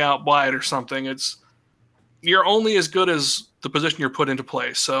defensively or way out wide or something. You're only as good as the position you're put into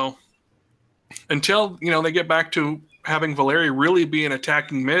play. So until they get back to having Valeri really be an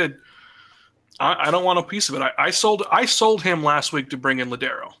attacking mid, I don't want a piece of it. I sold him last week to bring in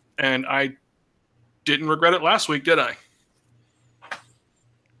Lodeiro, and I didn't regret it last week, did I?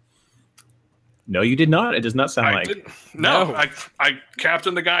 No, you did not. It does not sound like. No, I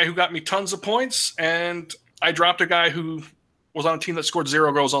captained a guy who got me tons of points, and I dropped a guy who was on a team that scored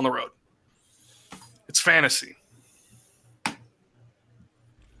 0 goals on the road. It's fantasy.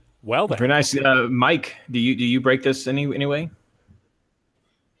 Well, then. Very nice, Mike. Do you break this anyway?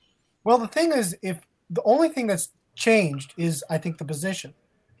 Well, the thing is, if the only thing that's changed is, I think, the position.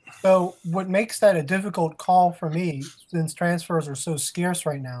 So what makes that a difficult call for me, since transfers are so scarce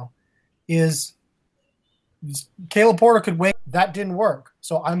right now, is Caleb Porter could win. That didn't work.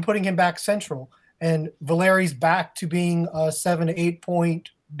 So I'm putting him back central. And Valeri's back to being a 7 to 8 point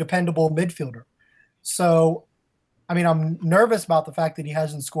dependable midfielder. So, I mean, I'm nervous about the fact that he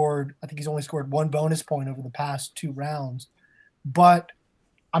hasn't scored. I think he's only scored 1 bonus point over the past 2 rounds. But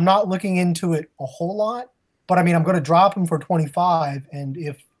I'm not looking into it a whole lot. But, I mean, I'm going to drop him for 25. And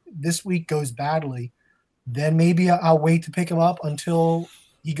if this week goes badly, then maybe I'll wait to pick him up until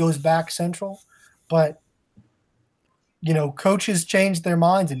he goes back central. But, you know, coaches change their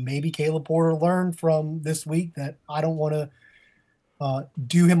minds, and maybe Caleb Porter learned from this week that I don't want to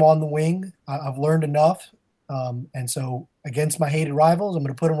do him on the wing. I've learned enough. And so against my hated rivals, I'm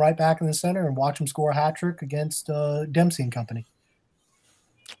going to put him right back in the center and watch him score a hat trick against Dempsey and company.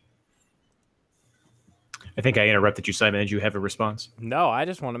 I think I interrupted you, Simon. Did you have a response? No, I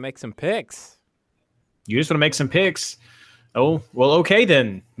just want to make some picks. You just want to make some picks? Oh, well, okay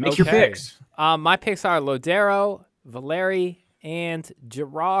then. Make your picks. My picks are Lodero, Valeri, and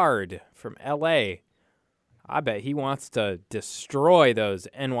Gerard from LA. I bet he wants to destroy those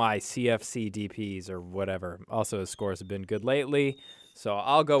NYCFC DPs or whatever. Also, his scores have been good lately. So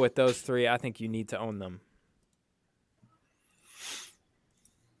I'll go with those 3. I think you need to own them.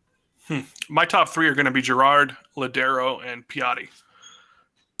 My top 3 are going to be Gerard, Lodero, and Piatti.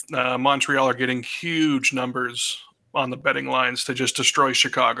 Montreal are getting huge numbers on the betting lines to just destroy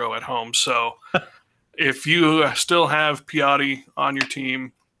Chicago at home. So if you still have Piatti on your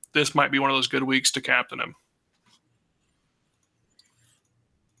team, this might be one of those good weeks to captain him.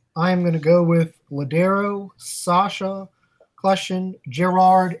 I'm going to go with Lodero, Sasha, Kleshin,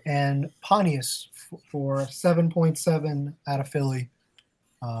 Gerard, and Pontius for 7.7 out of Philly.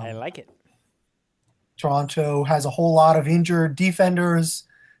 I like it. Toronto has a whole lot of injured defenders.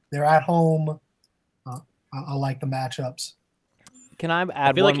 They're at home. I like the matchups. Can I add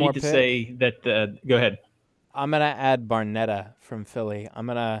I feel one like you more need pick? to say that. Go ahead. I'm going to add Barnetta from Philly. I'm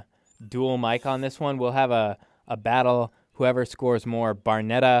going to dual mic on this one. We'll have a battle. Whoever scores more,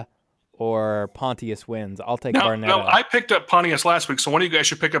 Barnetta or Pontius wins. I'll take Barnetta. No, I picked up Pontius last week, so one of you guys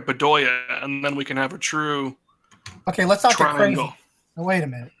should pick up Bedoya, and then we can have a true Okay, let's not get triangle. crazy. Now, wait a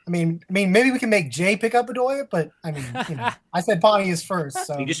minute. I mean, maybe we can make Jay pick up Bedoya, but I mean, you know, I said Pontius first.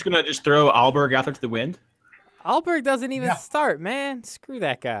 So You're just gonna throw Alberg out there to the wind? Alberg doesn't even start, man. Screw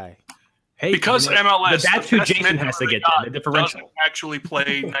that guy. Hey, Because you know, MLS, but that's who the best Jason has to midfielder get they then, the got differential. doesn't actually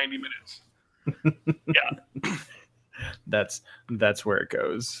play 90 minutes. Yeah. That's where it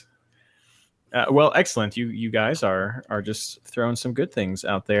goes. Well, excellent. You guys are just throwing some good things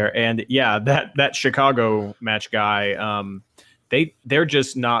out there, and yeah, that Chicago match guy, they're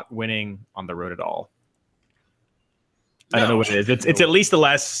just not winning on the road at all. I don't know what it is. It's at least the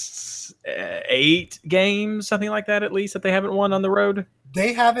last 8 games, something like that. At least that they haven't won on the road.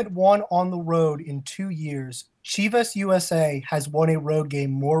 they haven't won on the road in 2 years. Chivas USA has won a road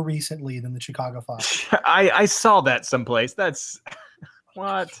game more recently than the Chicago Fire. I saw that someplace. That's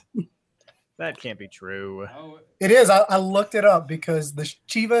what. That can't be true. It is. I looked it up because the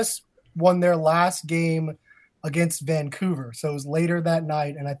Chivas won their last game against Vancouver. So it was later that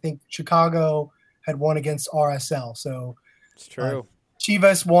night, and I think Chicago had won against RSL. So It's true.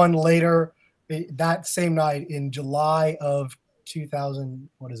 Chivas won later that same night in July of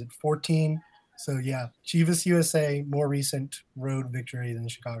 14. So yeah, Chivas USA, more recent road victory than the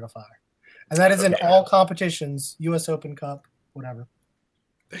Chicago Fire. And that is in all competitions, US Open Cup, whatever.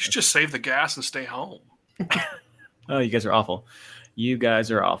 They should just save the gas and stay home. Oh, you guys are awful. You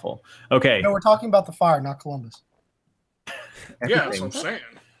guys are awful. Okay. No, we're talking about the Fire, not Columbus. Yeah, that's what I'm saying.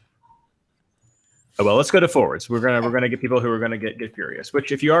 Oh, well, let's go to forwards. We're gonna get people who are gonna get furious.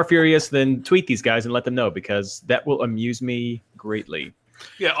 Which, if you are furious, then tweet these guys and let them know, because that will amuse me greatly.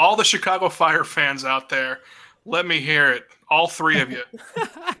 Yeah, all the Chicago Fire fans out there, let me hear it. All 3 of you.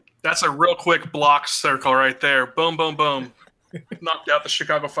 That's a real quick block circle right there. Boom, boom, boom. Knocked out the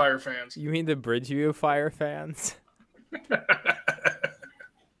Chicago Fire fans. You mean the Bridgeview Fire fans?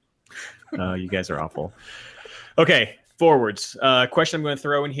 You guys are awful. Okay, forwards. Question I'm going to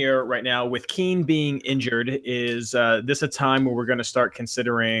throw in here right now. With Keane being injured, is this a time where we're going to start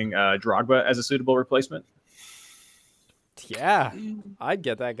considering Drogba as a suitable replacement? Yeah, I'd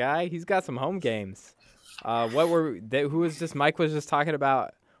get that guy. He's got some home games. Who was just Mike was just talking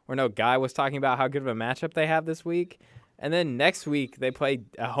about, or no, Guy was talking about how good of a matchup they have this week. And then next week they play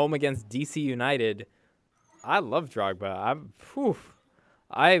at home against DC United. I love Drogba.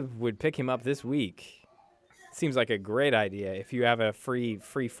 I would pick him up this week. Seems like a great idea if you have a free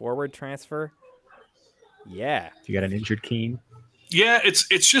forward transfer. Yeah. If you got an injured Keane. Yeah, it's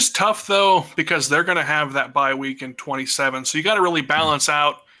just tough though because they're going to have that bye week in 27. So you got to really balance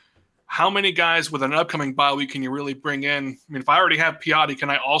out how many guys with an upcoming bye week can you really bring in. I mean, if I already have Piatti, can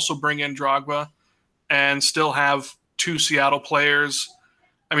I also bring in Drogba and still have 2 Seattle players?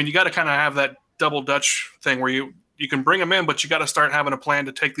 I mean, you got to kind of have that double Dutch thing where you can bring them in, but you got to start having a plan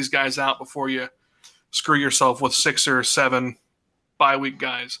to take these guys out before you screw yourself with 6 or 7 bye week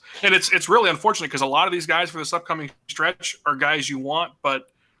guys. And it's really unfortunate because a lot of these guys for this upcoming stretch are guys you want, but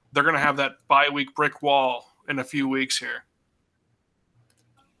they're going to have that bye week brick wall in a few weeks here.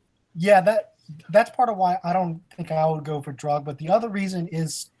 Yeah, that's part of why I don't think I would go for Drogba. But the other reason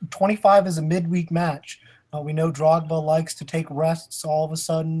is 25 is a midweek match. We know Drogba likes to take rests all of a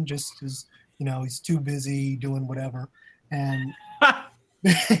sudden just because, he's too busy doing whatever. And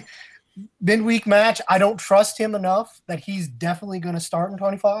midweek match, I don't trust him enough that he's definitely going to start in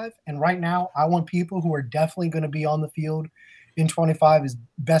 25. And right now, I want people who are definitely going to be on the field in 25 as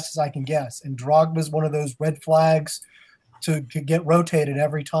best as I can guess. And Drogba is one of those red flags to get rotated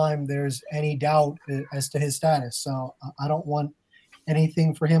every time there's any doubt as to his status. So I don't want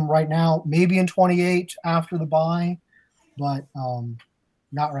anything for him right now. Maybe in 28 after the bye, but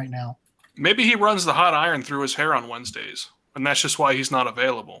not right now. Maybe he runs the hot iron through his hair on Wednesdays, and that's just why he's not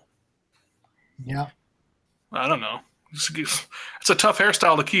available. Yeah. I don't know. It's a tough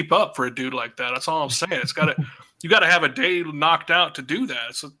hairstyle to keep up for a dude like that. That's all I'm saying. You got to have a day knocked out to do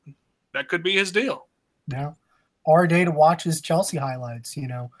that. So that could be his deal. Yeah. Or a day to watch his Chelsea highlights, Him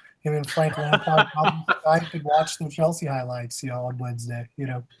and Frank Lampard I could watch the Chelsea highlights, on Wednesday,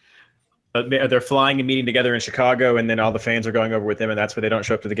 They're flying and meeting together in Chicago, and then all the fans are going over with them, and that's why they don't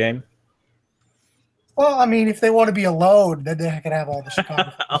show up to the game? Well, I mean, if they want to be alone, then they can have all the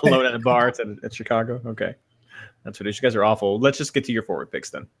Chicago. Alone at the bar at Chicago? Okay. That's what it is. You guys are awful. Let's just get to your forward picks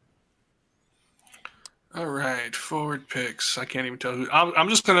then. All right, forward picks. I can't even tell who. I'm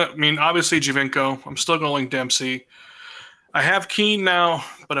just going to, obviously Giovinco. I'm still going Dempsey. I have Keane now,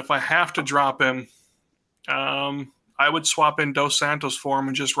 but if I have to drop him, I would swap in Dos Santos for him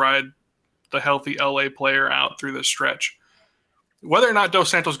and just ride the healthy LA player out through this stretch. Whether or not Dos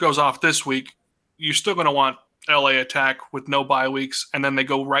Santos goes off this week, you're still going to want LA attack with no bye weeks, and then they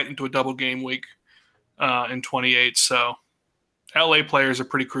go right into a double game week in 28. So LA players are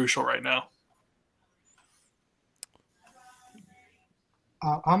pretty crucial right now.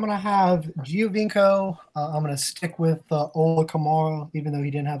 I'm going to have Giovinco. I'm going to stick with Ola Kamara, even though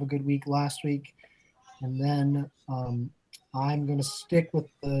he didn't have a good week last week. And then I'm going to stick with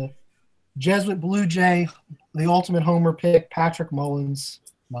the Jesuit Blue Jay, the ultimate homer pick, Patrick Mullins,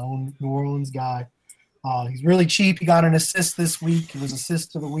 my own New Orleans guy. He's really cheap. He got an assist this week. It was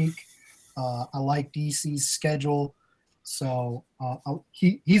assist of the week. I like DC's schedule. So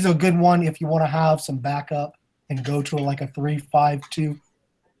he's a good one if you want to have some backup and go to like a 3-5-2.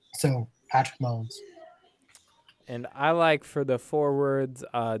 So Patrick Mullins. And I like for the forwards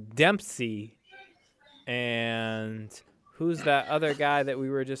Dempsey and who's that other guy that we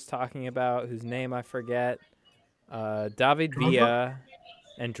were just talking about whose name I forget? David Villa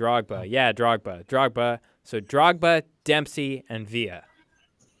and Drogba. Yeah, Drogba. So Drogba, Dempsey, and Villa.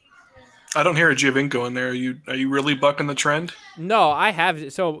 I don't hear a Giovinco in there. Are you really bucking the trend? No, I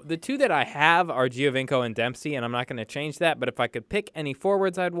have. So the two that I have are Giovinco and Dempsey, and I'm not going to change that. But if I could pick any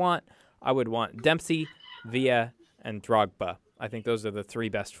forwards I would want Dempsey, Villa, and Drogba. I think those are the 3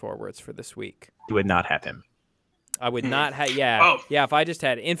 best forwards for this week. You would not have him. I would not have. Yeah, yeah. If I just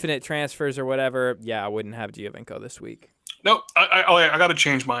had infinite transfers or whatever, I wouldn't have Giovinco this week. No, I got to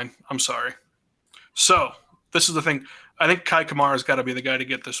change mine. I'm sorry. So this is the thing. I think Kai Kamara's got to be the guy to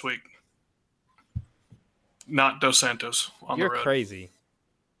get this week. Not Dos Santos on the road. You're crazy.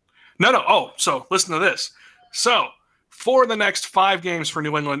 No. Oh, so listen to this. So 4 of the next 5 games for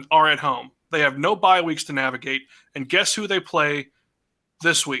New England are at home. They have no bye weeks to navigate. And guess who they play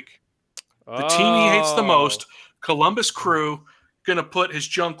this week? The team he hates the most, Columbus Crew, going to put his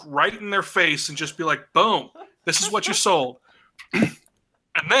junk right in their face and just be like, boom, this is what you sold.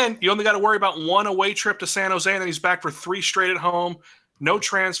 And then you only got to worry about 1 away trip to San Jose, and then he's back for 3 straight at home. No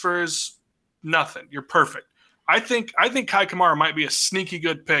transfers, nothing. You're perfect. I think Kai Kamara might be a sneaky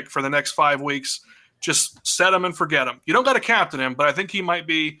good pick for the next 5 weeks. Just set him and forget him. You don't got to captain him, but I think he might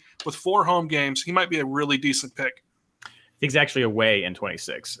be, with 4 home games, he might be a really decent pick. He's actually away in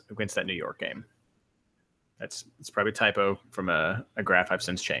 26 against that New York game. It's probably a typo from a graph I've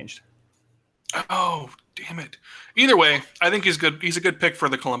since changed. Oh, damn it. Either way, I think he's good. He's a good pick for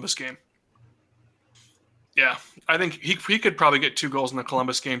the Columbus game. Yeah, I think he could probably get 2 goals in the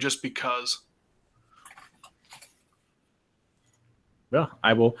Columbus game just because. Well,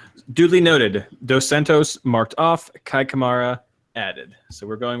 I will. Duly noted. Dos Santos marked off. Kai Kamara added. So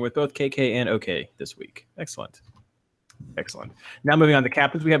we're going with both KK and OK this week. Excellent. Now moving on to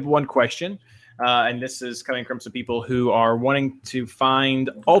captains, we have one question. And this is coming from some people who are wanting to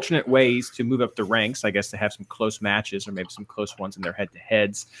find alternate ways to move up the ranks, I guess, to have some close matches or maybe some close ones in their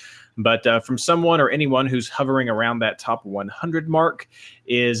head-to-heads. But from someone or anyone who's hovering around that top 100 mark,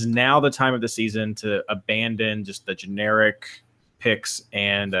 is now the time of the season to abandon just the generic picks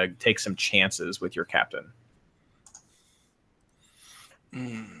and take some chances with your captain.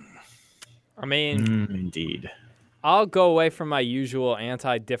 I mean, indeed. I'll go away from my usual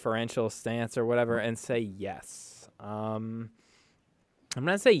anti-differential stance or whatever and say yes. I'm going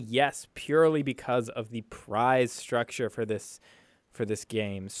to say yes purely because of the prize structure for this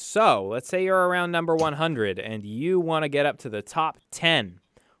game. So let's say you're around number 100 and you want to get up to the top 10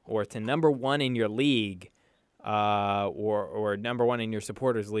 or to number 1 in your league or number 1 in your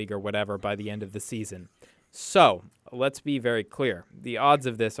supporters league or whatever by the end of the season. So let's be very clear. The odds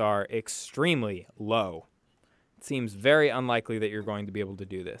of this are extremely low. It seems very unlikely that you're going to be able to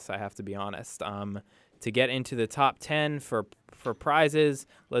do this, I have to be honest. To get into the top 10 for prizes,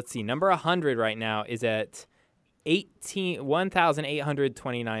 let's see, number 100 right now is at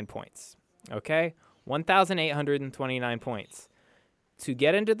 1,829 points. Okay? 1,829 points. To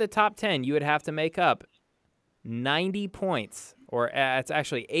get into the top 10, you would have to make up 90 points, or it's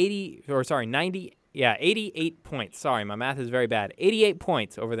actually 88 points. Sorry, my math is very bad. 88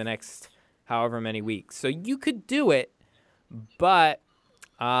 points over the next however many weeks. So you could do it, but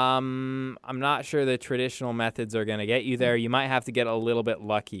I'm not sure the traditional methods are going to get you there. You might have to get a little bit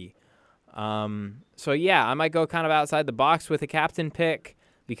lucky. So yeah, I might go kind of outside the box with a captain pick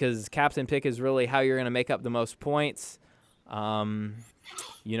because captain pick is really how you're going to make up the most points.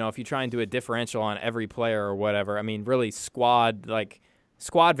 If you try and do a differential on every player or whatever, I mean, really squad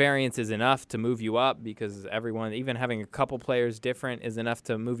variance is enough to move you up because everyone, even having a couple players different is enough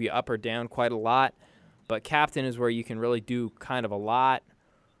to move you up or down quite a lot. But captain is where you can really do kind of a lot.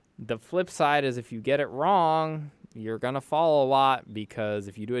 The flip side is if you get it wrong, you're going to fall a lot because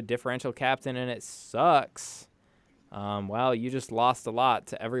if you do a differential captain and it sucks, you just lost a lot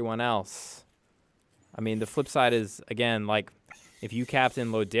to everyone else. I mean, the flip side is, again, like if you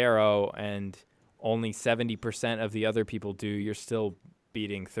captain Lodero and only 70% of the other people do, you're still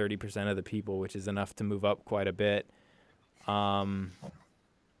beating 30% of the people, which is enough to move up quite a bit.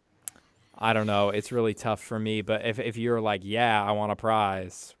 I don't know. It's really tough for me. But if you're like, yeah, I want a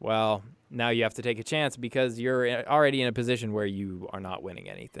prize, well, now you have to take a chance because you're already in a position where you are not winning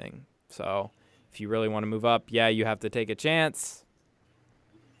anything. So if you really want to move up, yeah, you have to take a chance.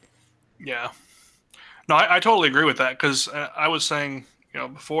 Yeah. No, I totally agree with that because I was saying,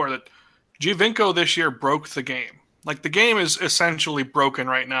 before that Giovinco this year broke the game. Like the game is essentially broken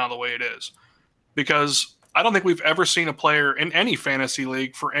right now the way it is because I don't think we've ever seen a player in any fantasy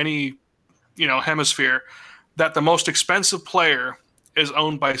league for any, hemisphere that the most expensive player is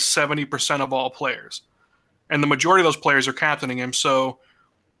owned by 70% of all players. And the majority of those players are captaining him. So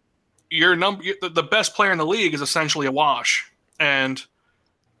the best player in the league is essentially a wash. And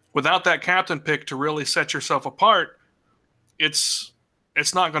without that captain pick to really set yourself apart, it's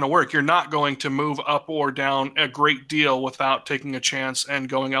not going to work. You're not going to move up or down a great deal without taking a chance and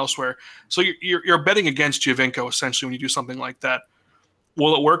going elsewhere. So you're betting against Giovinco essentially when you do something like that.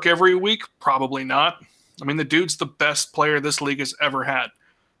 Will it work every week? Probably not. I mean, the dude's the best player this league has ever had.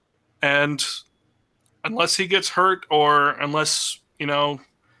 And unless he gets hurt or unless,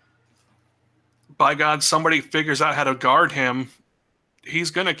 by God, somebody figures out how to guard him,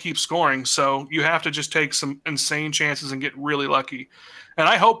 he's going to keep scoring. So you have to just take some insane chances and get really lucky. And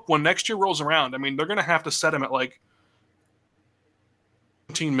I hope when next year rolls around, I mean, they're going to have to set him at like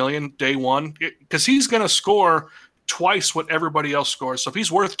 17 million day one because he's going to score twice what everybody else scores. So if he's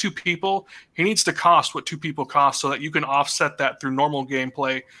worth 2 people, he needs to cost what 2 people cost so that you can offset that through normal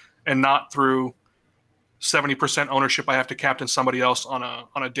gameplay and not through 70% ownership. I have to captain somebody else on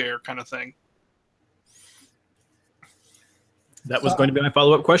a dare kind of thing. That was going to be my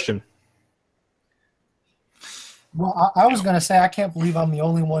follow-up question. Well, I was going to say I can't believe I'm the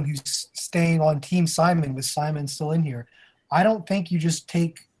only one who's staying on Team Simon with Simon still in here. I don't think you just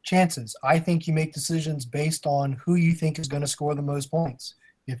take chances. I think you make decisions based on who you think is going to score the most points.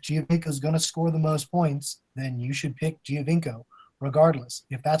 If Giovinco is going to score the most points, then you should pick Giovinco regardless.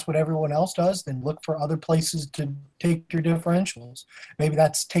 If that's what everyone else does, then look for other places to take your differentials. Maybe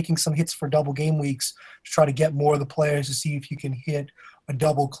that's taking some hits for double game weeks to try to get more of the players to see if you can hit a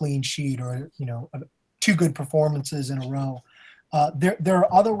double clean sheet or 2 good performances in a row. There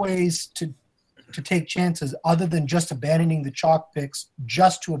are other ways to take chances other than just abandoning the chalk picks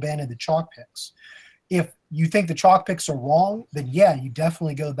just to abandon the chalk picks. If you think the chalk picks are wrong, then yeah, you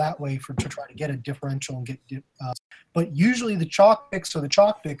definitely go that way to try to get a differential and get. But usually the chalk picks are the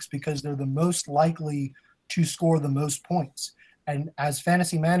chalk picks because they're the most likely to score the most points. And as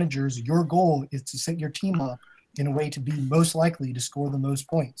fantasy managers, your goal is to set your team up in a way to be most likely to score the most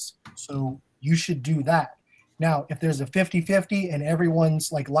points. So you should do that. Now, if there's a 50-50 and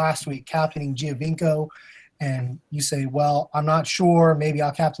everyone's like last week captaining Giovinco, and you say, well, I'm not sure, maybe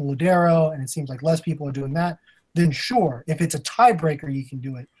I'll captain Lodeiro, and it seems like less people are doing that, then sure, if it's a tiebreaker, you can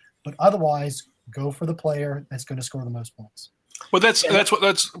do it. But otherwise, go for the player that's going to score the most points. Well, that's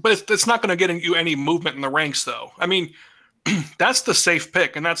not going to get you any movement in the ranks, though. I mean, that's the safe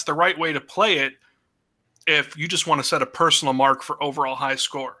pick, and that's the right way to play it if you just want to set a personal mark for overall high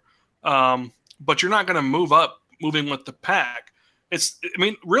score. But you're not going to moving with the pack.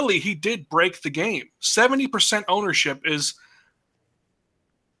 Really, he did break the game. 70% ownership is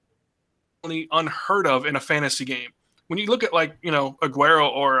unheard of in a fantasy game. When you look at Aguero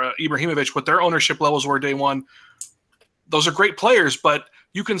or Ibrahimovic, what their ownership levels were day one, those are great players, but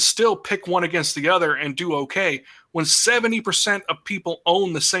you can still pick one against the other and do okay. When 70% of people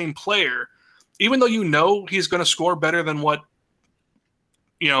own the same player, even though he's going to score better than what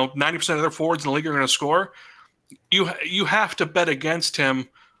 90% of their forwards in the league are going to score, you have to bet against him.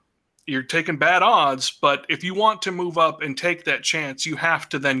 You're taking bad odds, but if you want to move up and take that chance, you have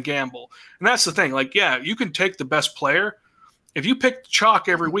to then gamble. And that's the thing. You can take the best player. If you pick chalk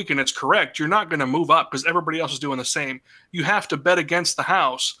every week and it's correct, you're not going to move up because everybody else is doing the same. You have to bet against the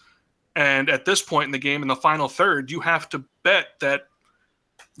house. And at this point in the game, in the final third, you have to bet that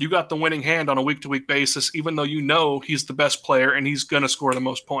you got the winning hand on a week-to-week basis, even though he's the best player and he's going to score the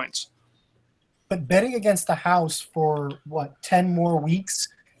most points. But betting against the house for 10 more weeks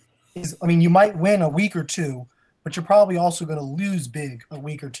you might win a week or two, but you're probably also going to lose big a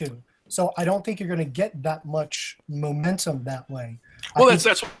week or two. So I don't think you're going to get that much momentum that way. Well, that's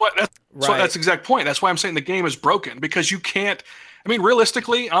the exact point. That's why I'm saying the game is broken because you can't.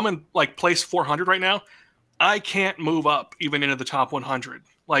 Realistically, I'm in place 400 right now. I can't move up even into the top 100.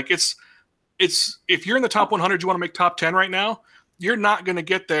 It's if you're in the top 100, you want to make top 10 right now. You're not going to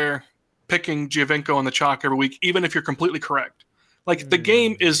get there picking Giovinco on the chalk every week, even if you're completely correct. The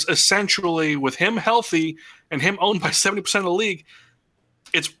game is essentially with him healthy and him owned by 70% of the league.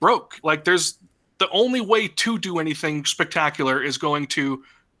 It's broke. There's the only way to do anything spectacular is going to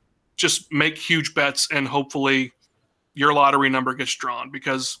just make huge bets and hopefully your lottery number gets drawn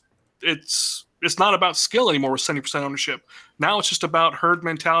because it's not about skill anymore with 70% ownership. Now it's just about herd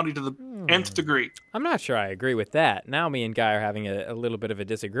mentality to the nth degree. I'm not sure I agree with that. Now me and Guy are having a little bit of a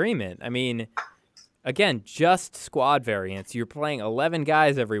disagreement. Again, just squad variants. You're playing 11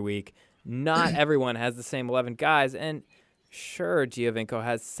 guys every week. Not everyone has the same 11 guys. And sure, Giovinco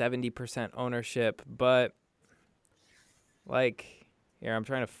has 70% ownership, but here, I'm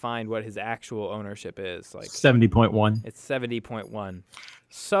trying to find what his actual ownership is. 70.1. It's 70.1.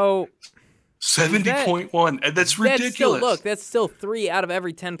 So 70.1. That's ridiculous. That's still 3 out of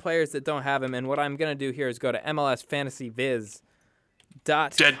every 10 players that don't have him. And what I'm going to do here is go to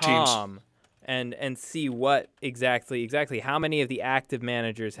MLSFantasyViz.com and see what exactly how many of the active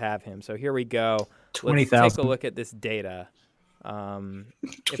managers have him. So here we go. 20,000. Let's take a look at this data.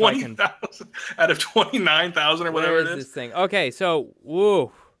 20,000 out of 29,000 or whatever it is. This thing? Okay, so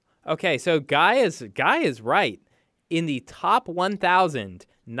Guy is right. In the top 1,000,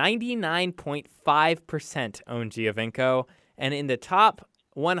 99.5% own Giovinco, and in the top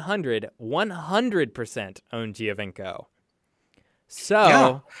 100, 100% own Giovinco.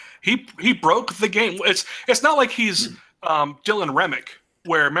 So yeah, he broke the game. It's not like he's Dylan Remick,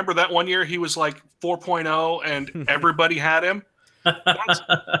 where remember that one year he was 4.0 and everybody had him.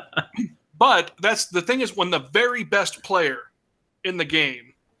 But that's the thing is when the very best player in the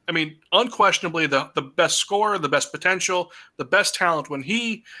game, unquestionably the best scorer, the best potential, the best talent, when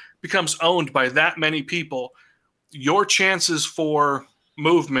he becomes owned by that many people, your chances for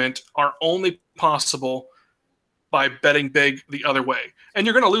movement are only possible by betting big the other way. And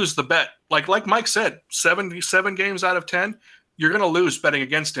you're going to lose the bet. Like Mike said, 77 games out of 10, you're going to lose betting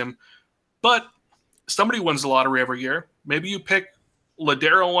against him. But somebody wins the lottery every year. Maybe you pick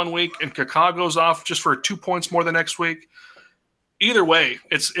Lodeiro one week and Kaká goes off just for 2 points more the next week. Either way,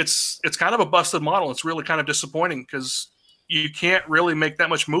 it's kind of a busted model. It's really kind of disappointing because you can't really make that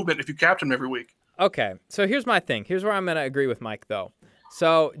much movement if you captain him every week. Okay, so here's my thing. Here's where I'm going to agree with Mike, though.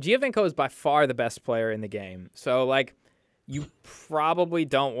 So Giovinco is by far the best player in the game. So, you probably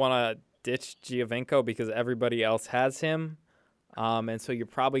don't want to ditch Giovinco because everybody else has him. And so you're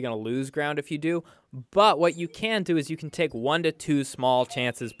probably going to lose ground if you do. But what you can do is you can take 1 to 2 small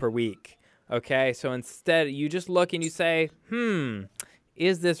chances per week. Okay, so instead you just look and you say,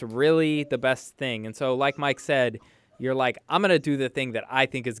 is this really the best thing? And so like Mike said, you're like, I'm going to do the thing that I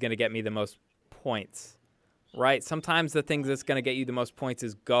think is going to get me the most points, right? Sometimes the thing that's going to get you the most points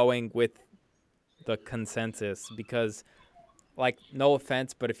is going with the consensus because, like, no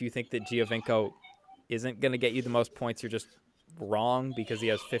offense, but if you think that Giovinco isn't going to get you the most points, you're just wrong because he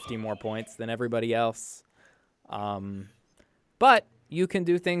has 50 more points than everybody else. But you can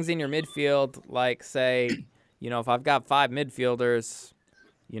do things in your midfield, like, say, if I've got 5 midfielders,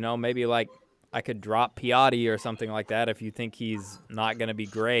 maybe like I could drop Piatti or something like that if you think he's not going to be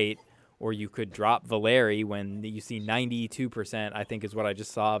great, or you could drop Valeri when you see 92%, I think is what I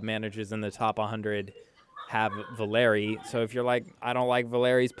just saw of managers in the top 100 have Valeri. So if you're like, I don't like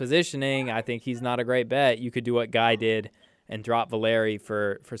Valeri's positioning, I think he's not a great bet, you could do what Guy did and drop Valeri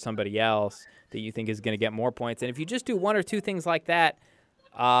for somebody else that you think is going to get more points. And if you just do 1 or 2 things like that,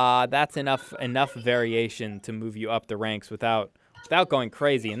 that's enough variation to move you up the ranks without going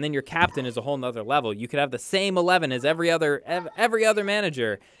crazy. And then your captain is a whole nother level. You could have the same 11 as every other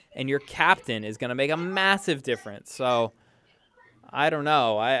manager, and your captain is going to make a massive difference. So I don't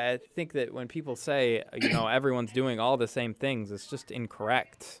know. I think that when people say, everyone's doing all the same things, it's just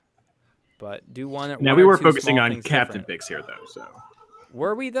incorrect. But do one. Now, we were focusing on captain picks here, though. So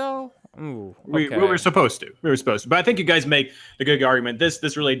were we though? Ooh, okay. we were supposed to. But I think you guys make a good argument.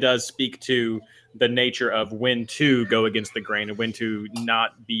 This really does speak to the nature of when to go against the grain and when to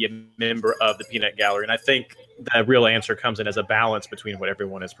not be a member of the peanut gallery. And I think the real answer comes in as a balance between what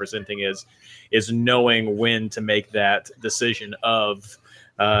everyone is presenting is knowing when to make that decision of,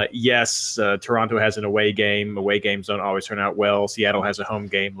 yes, Toronto has an away game. Away games don't always turn out well. Seattle has a home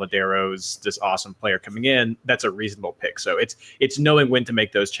game. Ladero's this awesome player coming in. That's a reasonable pick. So it's knowing when to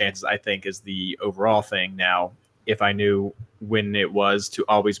make those chances, I think, is the overall thing. Now, if I knew when it was to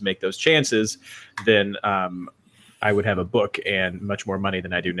always make those chances, then I would have a book and much more money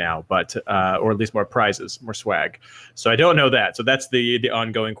than I do now, but or at least more prizes, more swag. So I don't know that. So that's the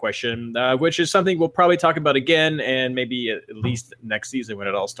ongoing question, which is something we'll probably talk about again, and maybe at least next season when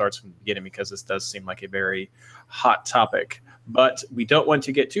it all starts from the beginning, because this does seem like a very hot topic. But we don't want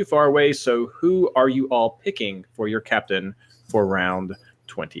to get too far away. So who are you all picking for your captain for round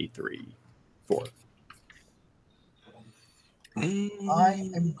 23? I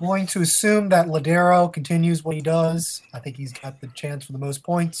am going to assume that Ladero continues what he does. I think he's got the chance for the most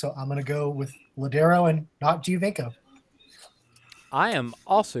points, so I'm going to go with Ladero and not Giovinco. I am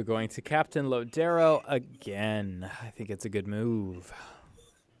also going to captain Lodero again. I think it's a good move.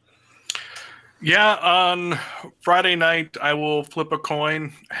 Yeah, on Friday night, I will flip a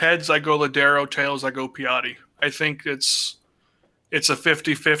coin. Heads, I go Ladero. Tails, I go Piatti. I think it's a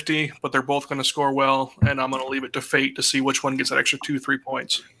 50-50, but they're both going to score well, and I'm going to leave it to fate to see which one gets that extra 2-3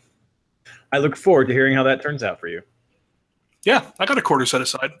 points. I look forward to hearing how that turns out for you. Yeah, I got a quarter set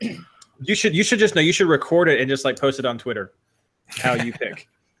aside. You should just know. You should record it and just like post it on Twitter. How you pick.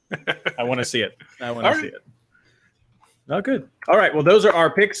 I want to see it. See it. Oh, good. All right. Well, those are our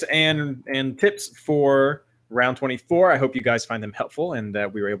picks and tips for round 24. I hope you guys find them helpful and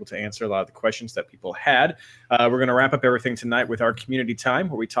that we were able to answer a lot of the questions that people had. We're going to wrap up everything tonight with our community time,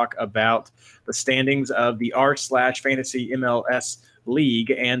 where we talk about the standings of the r/fantasy MLS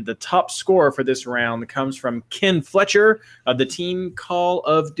league. And the top scorer for this round comes from Ken Fletcher of the team Call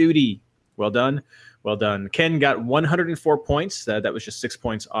of Duty. Well done. Well done. Ken got 104 points. That was just 6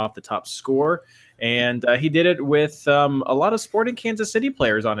 points off the top score. And he did it with a lot of Sporting Kansas City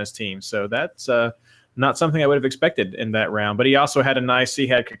players on his team. So that's not something I would have expected in that round. But he also had he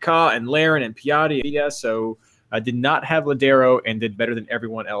had Kaká and Larin and Piatti. So did not have Ladero and did better than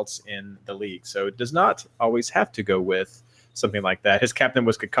everyone else in the league. So it does not always have to go with something like that. His captain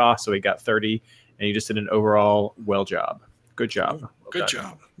was Kaká, so he got 30. And he just did an overall job. Good job. Good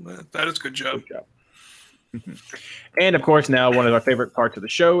job. That is good job. Good job. And of course, now one of our favorite parts of the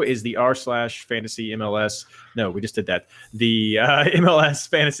show is the r/fantasy MLS. No, we just did that. The MLS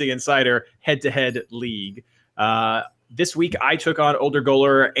Fantasy Insider head-to-head league. This week, I took on Older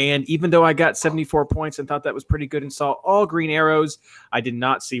Goaler, and even though I got 74 points and thought that was pretty good and saw all green arrows, I did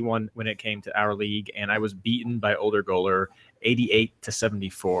not see one when it came to our league, and I was beaten by Older Goaler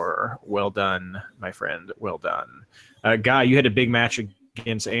 88-74. Well done, my friend. Well done. Guy, you had a big match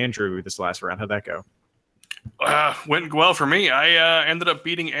against Andrew this last round. How'd that go? Went well for me. I ended up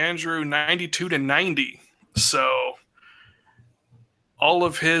beating Andrew 92-90. So all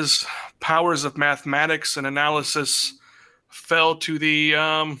of his powers of mathematics and analysis fell to the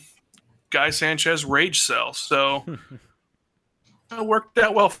Guy Sanchez rage cell. So it worked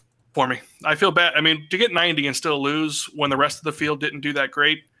out well for me. I feel bad. I mean, to get 90 and still lose when the rest of the field didn't do that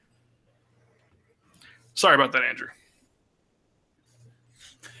great, Sorry about that, Andrew.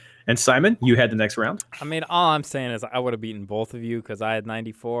 And Simon, you had the next round. I mean, all I'm saying is I would have beaten both of you because I had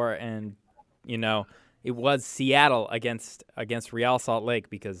 94, and it was Seattle against Real Salt Lake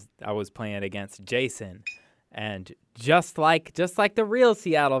because I was playing against Jason, and just like the real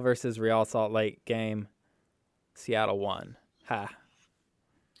Seattle versus Real Salt Lake game, Seattle won. Ha.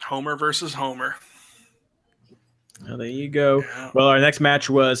 Homer versus Homer. Well, there you go. Yeah. Well, our next match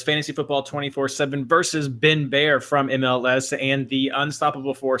was Fantasy Football 24/7 versus Ben Bear from MLS, and the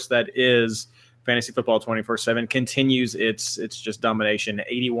unstoppable force that is Fantasy Football 24/7 continues its just domination.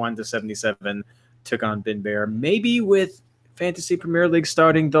 81-77 took on Ben Bear. Maybe with Fantasy Premier League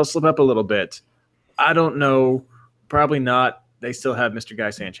starting, they'll slip up a little bit. I don't know. Probably not. They still have Mr.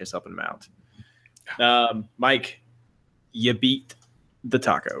 Guy Sanchez helping them out. Mike, you beat the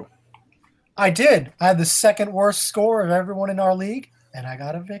Taco. I did. I had the second worst score of everyone in our league, and I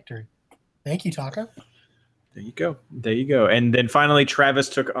got a victory. Thank you, Taco. There you go. And then finally, Travis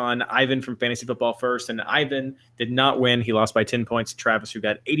took on Ivan from Fantasy Football First, and Ivan did not win. He lost by 10 points to Travis, who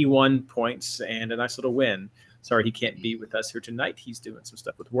got 81 points and a nice little win. Sorry he can't be with us here tonight. He's doing some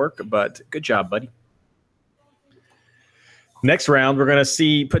stuff with work, but good job, buddy. Next round, we're going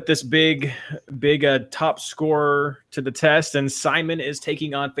to put this big top scorer to the test, and Simon is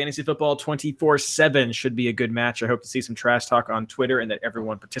taking on Fantasy Football 24/7. Should be a good match. I hope to see some trash talk on Twitter and that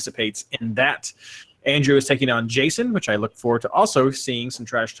everyone participates in that. Andrew is taking on Jason, which I look forward to also seeing some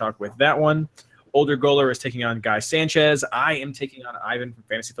trash talk with that one. Older Goaler is taking on Guy Sanchez. I am taking on Ivan from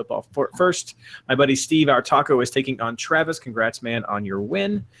Fantasy Football First. My buddy Steve, our Taco, is taking on Travis. Congrats, man, on your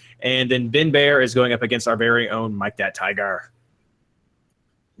win. And then Ben Bear is going up against our very own Mike That Tiger.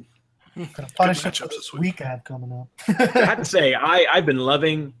 Gonna punish him for this week I have coming up. I have to say, I've been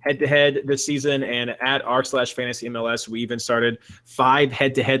loving head-to-head this season, and at r/Fantasy MLS, we even started 5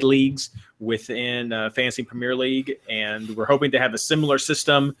 head-to-head leagues within Fantasy Premier League, and we're hoping to have a similar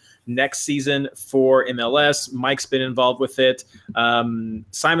system next season for MLS. Mike's been involved with it.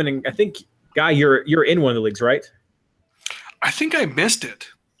 Simon, and I think, Guy, you're in one of the leagues, right? I think I missed it.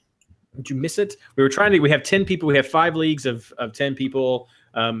 Did you miss it? We have 10 people. We have 5 leagues of 10 people.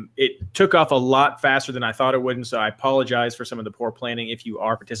 It took off a lot faster than I thought it would, and so I apologize for some of the poor planning. If you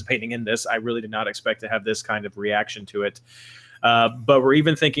are participating in this, I really did not expect to have this kind of reaction to it. But we're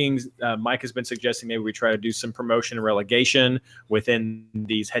even thinking, Mike has been suggesting maybe we try to do some promotion and relegation within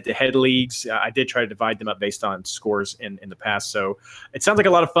these head-to-head leagues. I did try to divide them up based on scores in the past. So it sounds like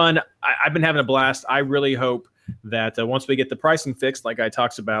a lot of fun. I've been having a blast. I really hope that once we get the pricing fixed, like I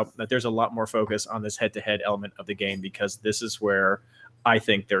talked about, that there's a lot more focus on this head-to-head element of the game, because this is where I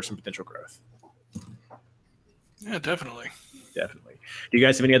think there's some potential growth. Yeah, definitely. Do you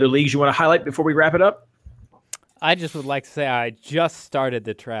guys have any other leagues you want to highlight before we wrap it up? I just would like to say I just started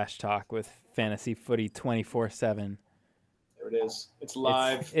the trash talk with Fantasy Footy 24/7. There it is. It's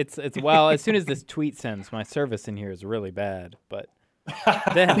live. It's well, as soon as this tweet sends, my service in here is really bad, but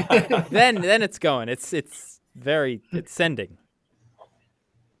then it's going. It's sending.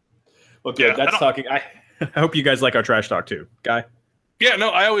 Okay, Yeah, that's talking. I hope you guys like our trash talk too, Guy. Yeah, no,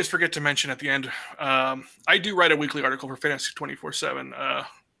 I always forget to mention at the end. I do write a weekly article for Fantasy 24/7.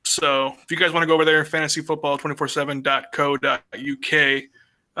 So if you guys want to go over there,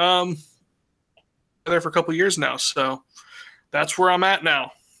 fantasyfootball247.co.uk. There for a couple years now, so that's where I'm at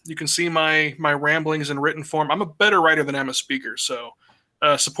now. You can see my ramblings in written form. I'm a better writer than I'm a speaker, so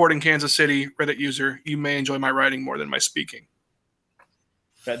supporting Kansas City Reddit user, you may enjoy my writing more than my speaking.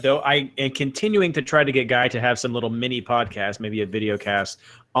 Though I am continuing to try to get Guy to have some little mini podcast, maybe a video cast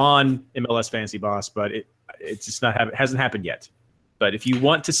on MLS Fantasy Boss, but it's just hasn't happened yet. But if you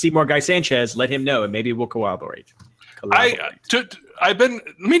want to see more Guy Sanchez, let him know, and maybe we'll collaborate. Let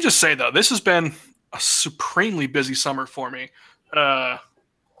me just say though, this has been a supremely busy summer for me. Yeah,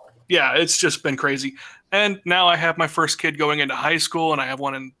 it's just been crazy. And now I have my first kid going into high school, and I have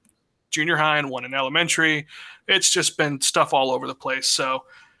one in junior high and one in elementary. It's just been stuff all over the place. So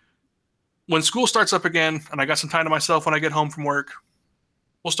when school starts up again and I got some time to myself when I get home from work,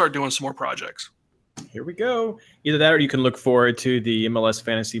 we'll start doing some more projects. Here we go. Either that or you can look forward to the MLS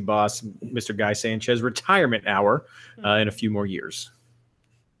Fantasy Boss, Mr. Guy Sanchez retirement hour in a few more years.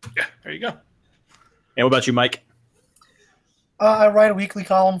 Yeah, there you go. And what about you, Mike? I write a weekly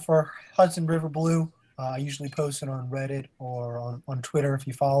column for Hudson River Blue. I usually post it on Reddit or on Twitter if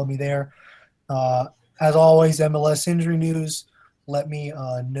you follow me there. As always, MLS injury news. Let me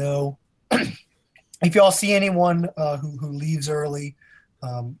know if y'all see anyone who leaves early,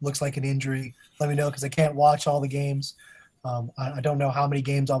 looks like an injury. Let me know, because I can't watch all the games. I don't know how many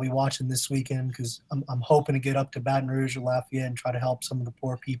games I'll be watching this weekend, because I'm hoping to get up to Baton Rouge or Lafayette and try to help some of the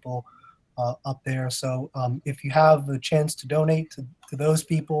poor people up there. So if you have a chance to donate to those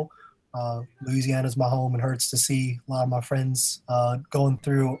people, Louisiana's my home, and hurts to see a lot of my friends going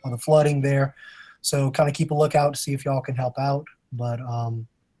through the flooding there. So kind of keep a lookout to see if y'all can help out. But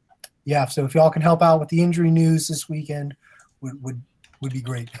yeah, so if y'all can help out with the injury news this weekend, would be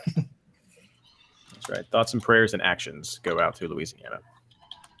great. That's right. Thoughts and prayers and actions go out to Louisiana.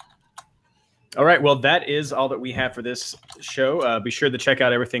 All right. Well, that is all that we have for this show. Be sure to check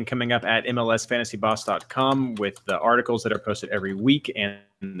out everything coming up at MLSFantasyBoss.com with the articles that are posted every week and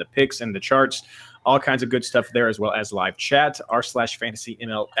the picks and the charts. All kinds of good stuff there, as well as live chat.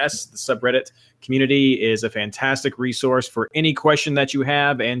 r/FantasyMLS, the subreddit community, is a fantastic resource for any question that you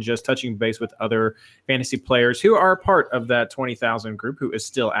have and just touching base with other fantasy players who are part of that 20,000 group who is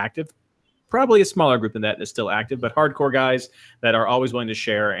still active. Probably a smaller group than that is still active, but hardcore guys that are always willing to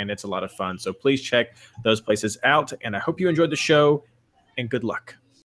share, and it's a lot of fun. So please check those places out, and I hope you enjoyed the show, and good luck.